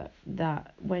idea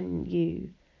that when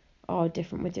you are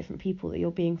different with different people, that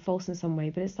you're being false in some way,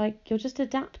 but it's like you're just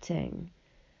adapting.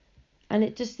 And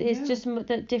it's just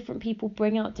that different people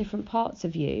bring out different parts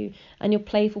of you, and you're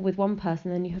playful with one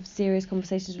person, then you have serious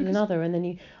conversations with another, and then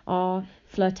you are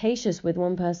flirtatious with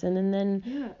one person, and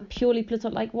then purely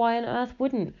platonic. Like, why on earth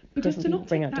wouldn't different people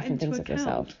bring out different things of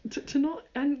yourself? To not,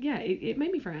 and it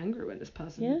made me very angry when this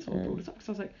person sort of brought it up, because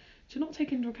I was like, to not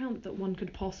take into account that one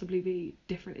could possibly be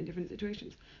different in different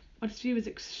situations, I just view as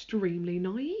extremely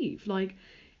naive. Like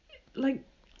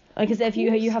as if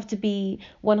you have to be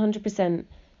 100%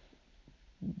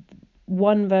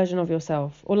 one version of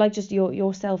yourself, or like just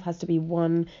yourself has to be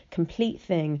one complete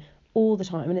thing all the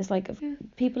time, and it's like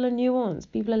people are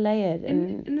nuanced, people are layered,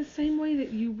 and in the same way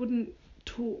that you wouldn't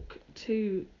talk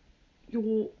to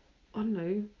your, I don't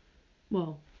know,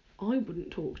 well, I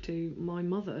wouldn't talk to my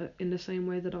mother in the same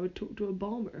way that I would talk to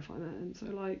Obama if I met him. So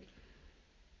like,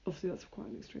 obviously that's quite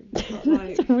an extreme, but like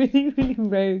it's a really, really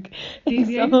rogue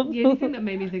example. The only thing that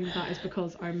made me think of that is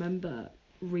because I remember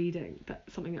reading that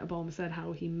something that Obama said,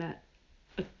 how he met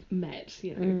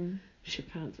you know, shook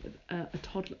hands with a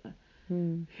toddler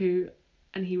who,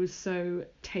 and he was so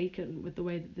taken with the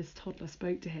way that this toddler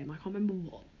spoke to him. I can't remember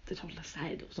what the toddler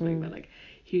said or something, but like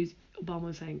Obama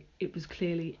was saying it was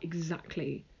clearly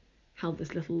exactly how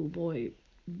this little boy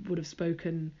would have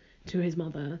spoken to his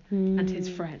mother and his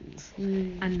friends,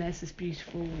 and there's this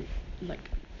beautiful like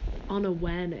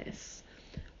unawareness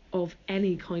of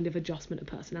any kind of adjustment of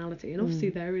personality, and obviously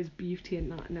there is beauty in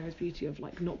that, and there is beauty of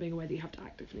like not being aware that you have to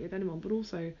act differently with anyone, but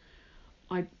also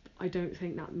I don't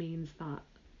think that means that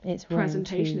it's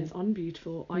presentation is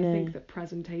unbeautiful. I think that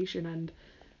presentation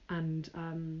and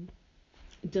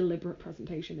deliberate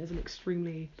presentation is an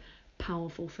extremely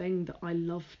powerful thing that I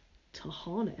love to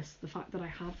harness. The fact that I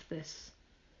have this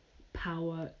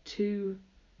power to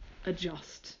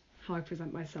adjust how I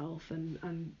present myself,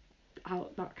 and how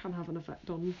that can have an effect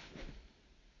on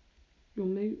your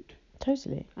mood.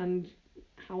 Totally. And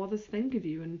how others think of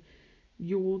you, and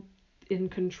you're in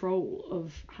control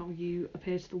of how you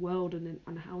appear to the world,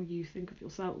 and how you think of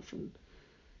yourself. And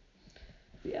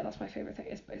yeah, that's my favourite thing.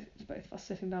 It's both of us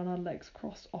sitting down, our legs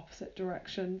crossed opposite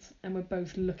directions, and we're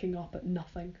both looking up at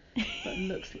nothing. But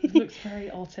it looks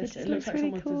very artistic. It looks like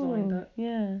really someone's designed it.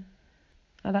 Yeah.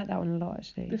 I like that one a lot,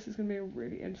 actually. This is going to be a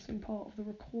really interesting part of the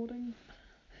recording.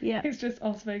 Yeah. It's just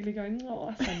us vaguely going,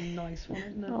 oh, that's a nice one,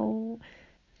 isn't it? Oh.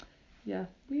 Yeah,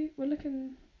 we're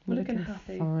looking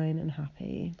happy. Fine and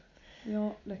happy. We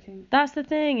are looking. That's the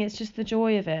thing. It's just the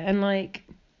joy of it, and like,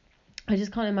 I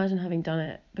just can't imagine having done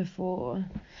it before.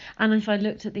 And if I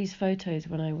looked at these photos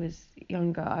when I was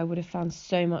younger, I would have found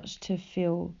so much to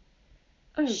feel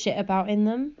shit about in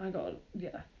them.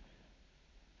 Yeah.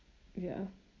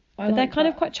 But they're kind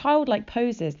of quite childlike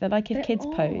poses. They're like if kids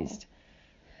posed.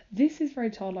 This is very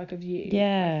childlike of you,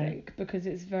 I think, because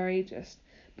it's very just,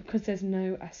 because there's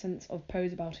no essence of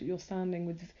pose about it. You're standing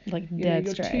with like dead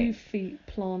your straight. 2 feet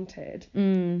planted,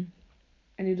 and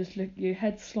you just look, your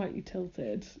head's slightly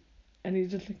tilted, and you're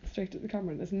just looking straight at the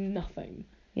camera, and there's nothing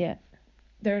Yeah.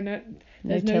 There's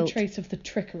no tilt. trace of the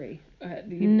trickery. No,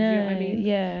 you know what I mean?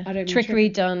 Yeah. I don't mean trickery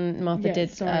done. Martha did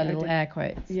little did. air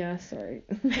quotes. Yeah, sorry.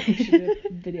 We should do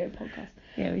a video podcast.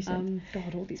 Yeah, we should.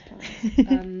 God, all these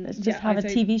plans. Let's just have a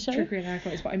TV show. Trickery and air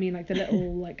quotes, but I mean like the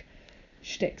little like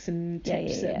shticks and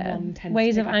tips that one tends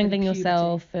ways to of pick up angling in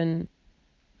yourself and.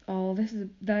 Oh,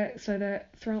 they're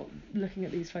throughout looking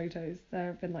at these photos, there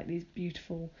have been like these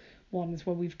beautiful ones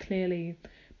where we've clearly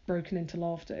broken into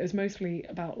laughter. It was mostly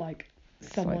about like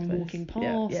someone walking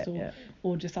past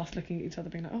or just us looking at each other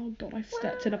being like, oh god, I've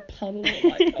stepped in a puddle, or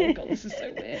like, oh god, this is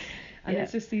so weird. And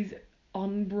it's just these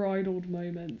unbridled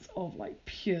moments of like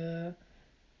pure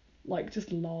like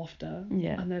just laughter.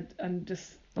 And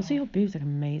just also your boobs look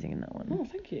amazing in that one. Oh,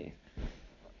 thank you. Oh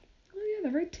yeah,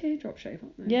 they're very teardrop shape,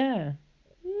 aren't they? Yeah.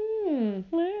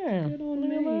 Good on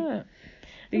me.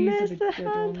 And there's the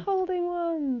hand holding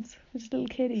ones, just little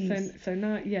kiddies. So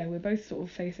now, we're both sort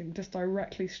of facing just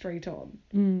directly straight on,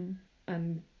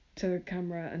 and to the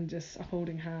camera and just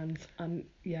holding hands, and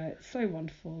it's so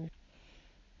wonderful.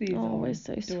 These are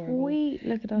so adorable. Sweet.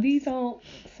 Look at us. These are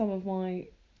some of my.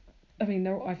 I mean,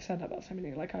 I've said that about so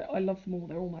many. Like I love them all.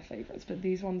 They're all my favourites. But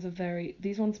these ones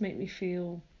make me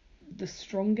feel the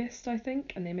strongest, I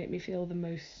think, and they make me feel the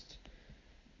most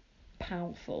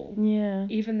powerful. Yeah.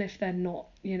 Even if they're not,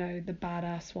 the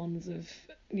badass ones of,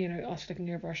 us looking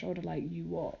over our shoulder like, you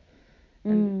what?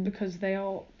 And because they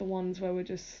are the ones where we're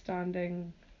just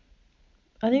standing.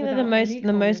 I think they're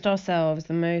the most ourselves,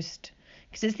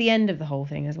 because it's the end of the whole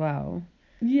thing as well.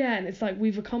 Yeah, and it's like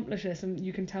we've accomplished this, and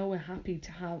you can tell we're happy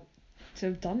to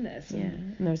have done this.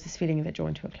 And there was this feeling of it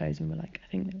drawing to a close, and we're like, I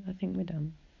think we're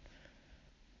done.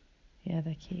 Yeah,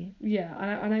 they're cute. Yeah,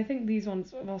 and I think these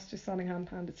ones of us just standing hand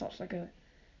in hand is such like a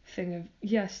thing of,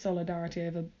 yes, solidarity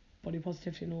over body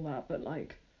positivity and all that, but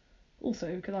like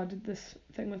also because I did this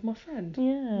thing with my friend.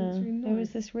 Yeah, really nice. There was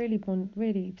this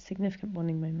really significant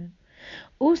bonding moment.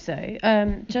 Also,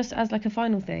 just as like a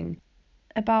final thing,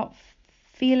 about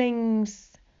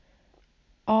feelings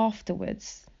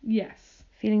afterwards. Yes.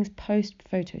 Feelings post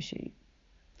photo shoot.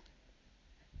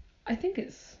 I think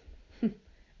it's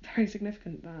very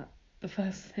significant that the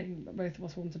first thing that both of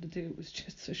us wanted to do was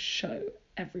just to show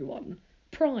everyone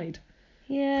pride.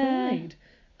 Yeah.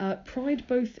 Pride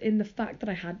both in the fact that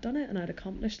I had done it and I'd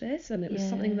accomplished this, and it was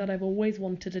something that I've always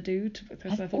wanted to do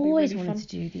because I thought always it'd be really wanted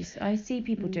to do these. I see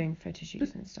people doing photo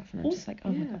shoots and stuff, and I'm just like, oh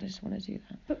my god, I just want to do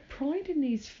that. But pride in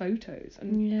these photos,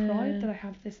 and pride that I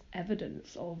have this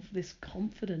evidence of this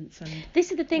confidence, and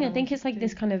this is the thing. I think it's like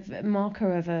this kind of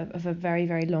marker of a very,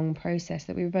 very long process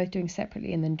that we were both doing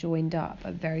separately and then joined up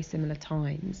at very similar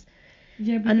times.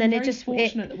 Yeah, and then it just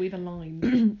fortunate that we've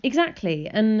aligned. Exactly,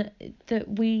 and that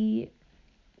we're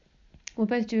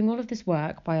both doing all of this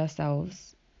work by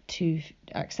ourselves to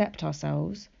accept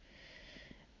ourselves,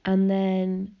 and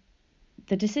then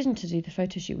the decision to do the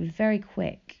photo shoot was very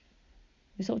quick.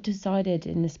 We sort of decided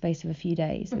in the space of a few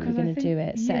days that we were going to do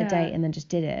it, set a date, and then just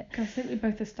did it. Because I think we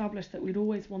both established that we'd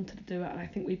always wanted to do it, and I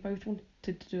think we both wanted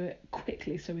to do it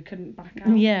quickly so we couldn't back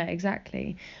out. Yeah,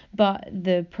 exactly. But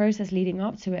the process leading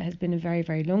up to it has been a very,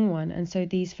 very long one, and so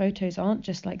these photos aren't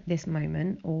just like this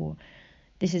moment or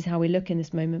this is how we look in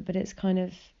this moment, but it's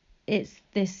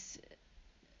this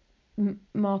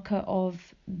marker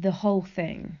of the whole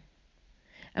thing.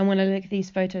 And when I look at these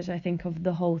photos, I think of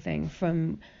the whole thing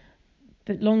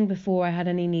but long before I had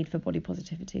any need for body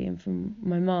positivity, and from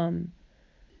my mum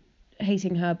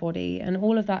hating her body, and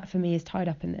all of that for me is tied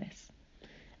up in this.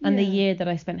 And the year that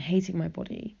I spent hating my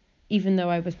body, even though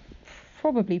I was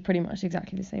probably pretty much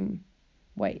exactly the same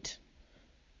weight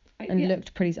and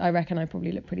I reckon I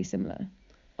probably looked pretty similar.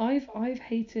 I've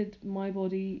hated my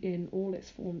body in all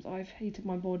its forms. I've hated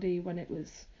my body when it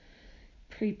was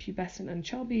prepubescent and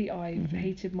chubby. I've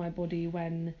hated my body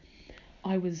when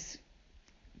I was,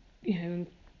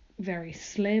 very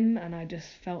slim and I just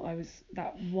felt I was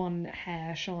that one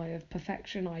hair shy of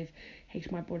perfection. I've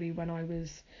hated my body when I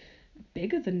was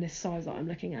bigger than this size that I'm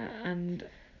looking at, and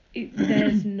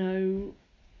there's no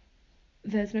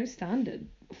standard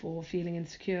for feeling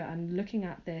insecure, and looking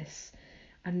at this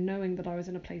and knowing that I was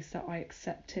in a place that I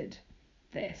accepted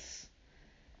this.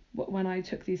 When I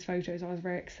took these photos, I was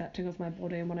very accepting of my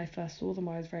body, and when I first saw them,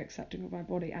 I was very accepting of my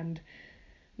body. And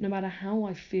no matter how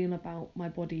I feel about my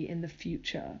body in the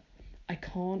future, I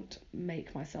can't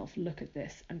make myself look at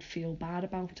this and feel bad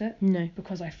about it. No.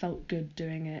 Because I felt good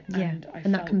doing it, and I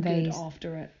felt that good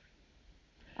after it.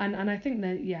 And I think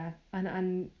that,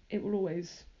 and it will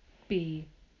always be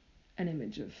an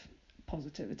image of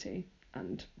positivity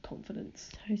and confidence.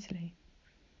 Totally.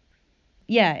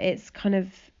 Yeah, it's kind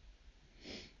of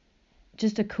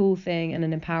just a cool thing and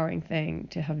an empowering thing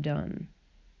to have done.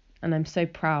 and I'm so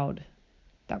proud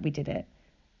that we did it.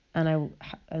 And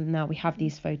now we have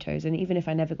these photos, and even if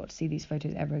I never got to see these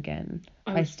photos ever again,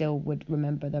 I still would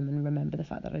remember them and remember the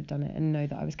fact that I'd done it and know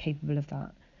that I was capable of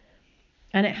that.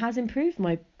 And it has improved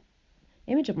my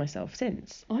image of myself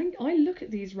since. I look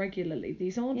at these regularly.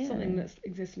 These aren't something that's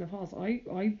existed in the past.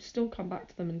 I still come back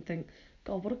to them and think,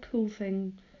 God, what a cool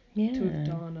thing to have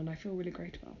done, and I feel really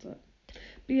great about it.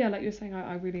 But yeah, like you're saying,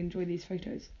 I really enjoy these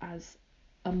photos as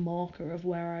a marker of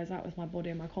where I was at with my body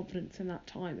and my confidence in that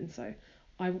time, and so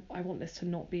I want this to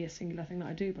not be a singular thing that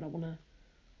I do, but I want to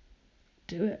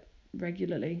do it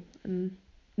regularly, and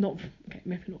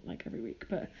maybe not like every week,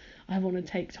 but I want to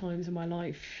take times in my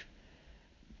life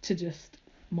to just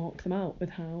mark them out with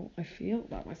how I feel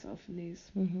about myself in these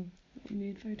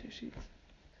nude photo shoots.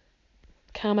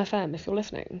 Cam FM, if you're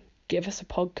listening, give us a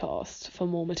podcast for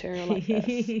more material like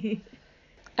this.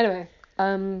 Anyway,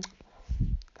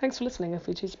 thanks for listening if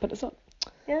we choose to put this up.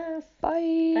 Yes.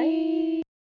 Bye. Bye.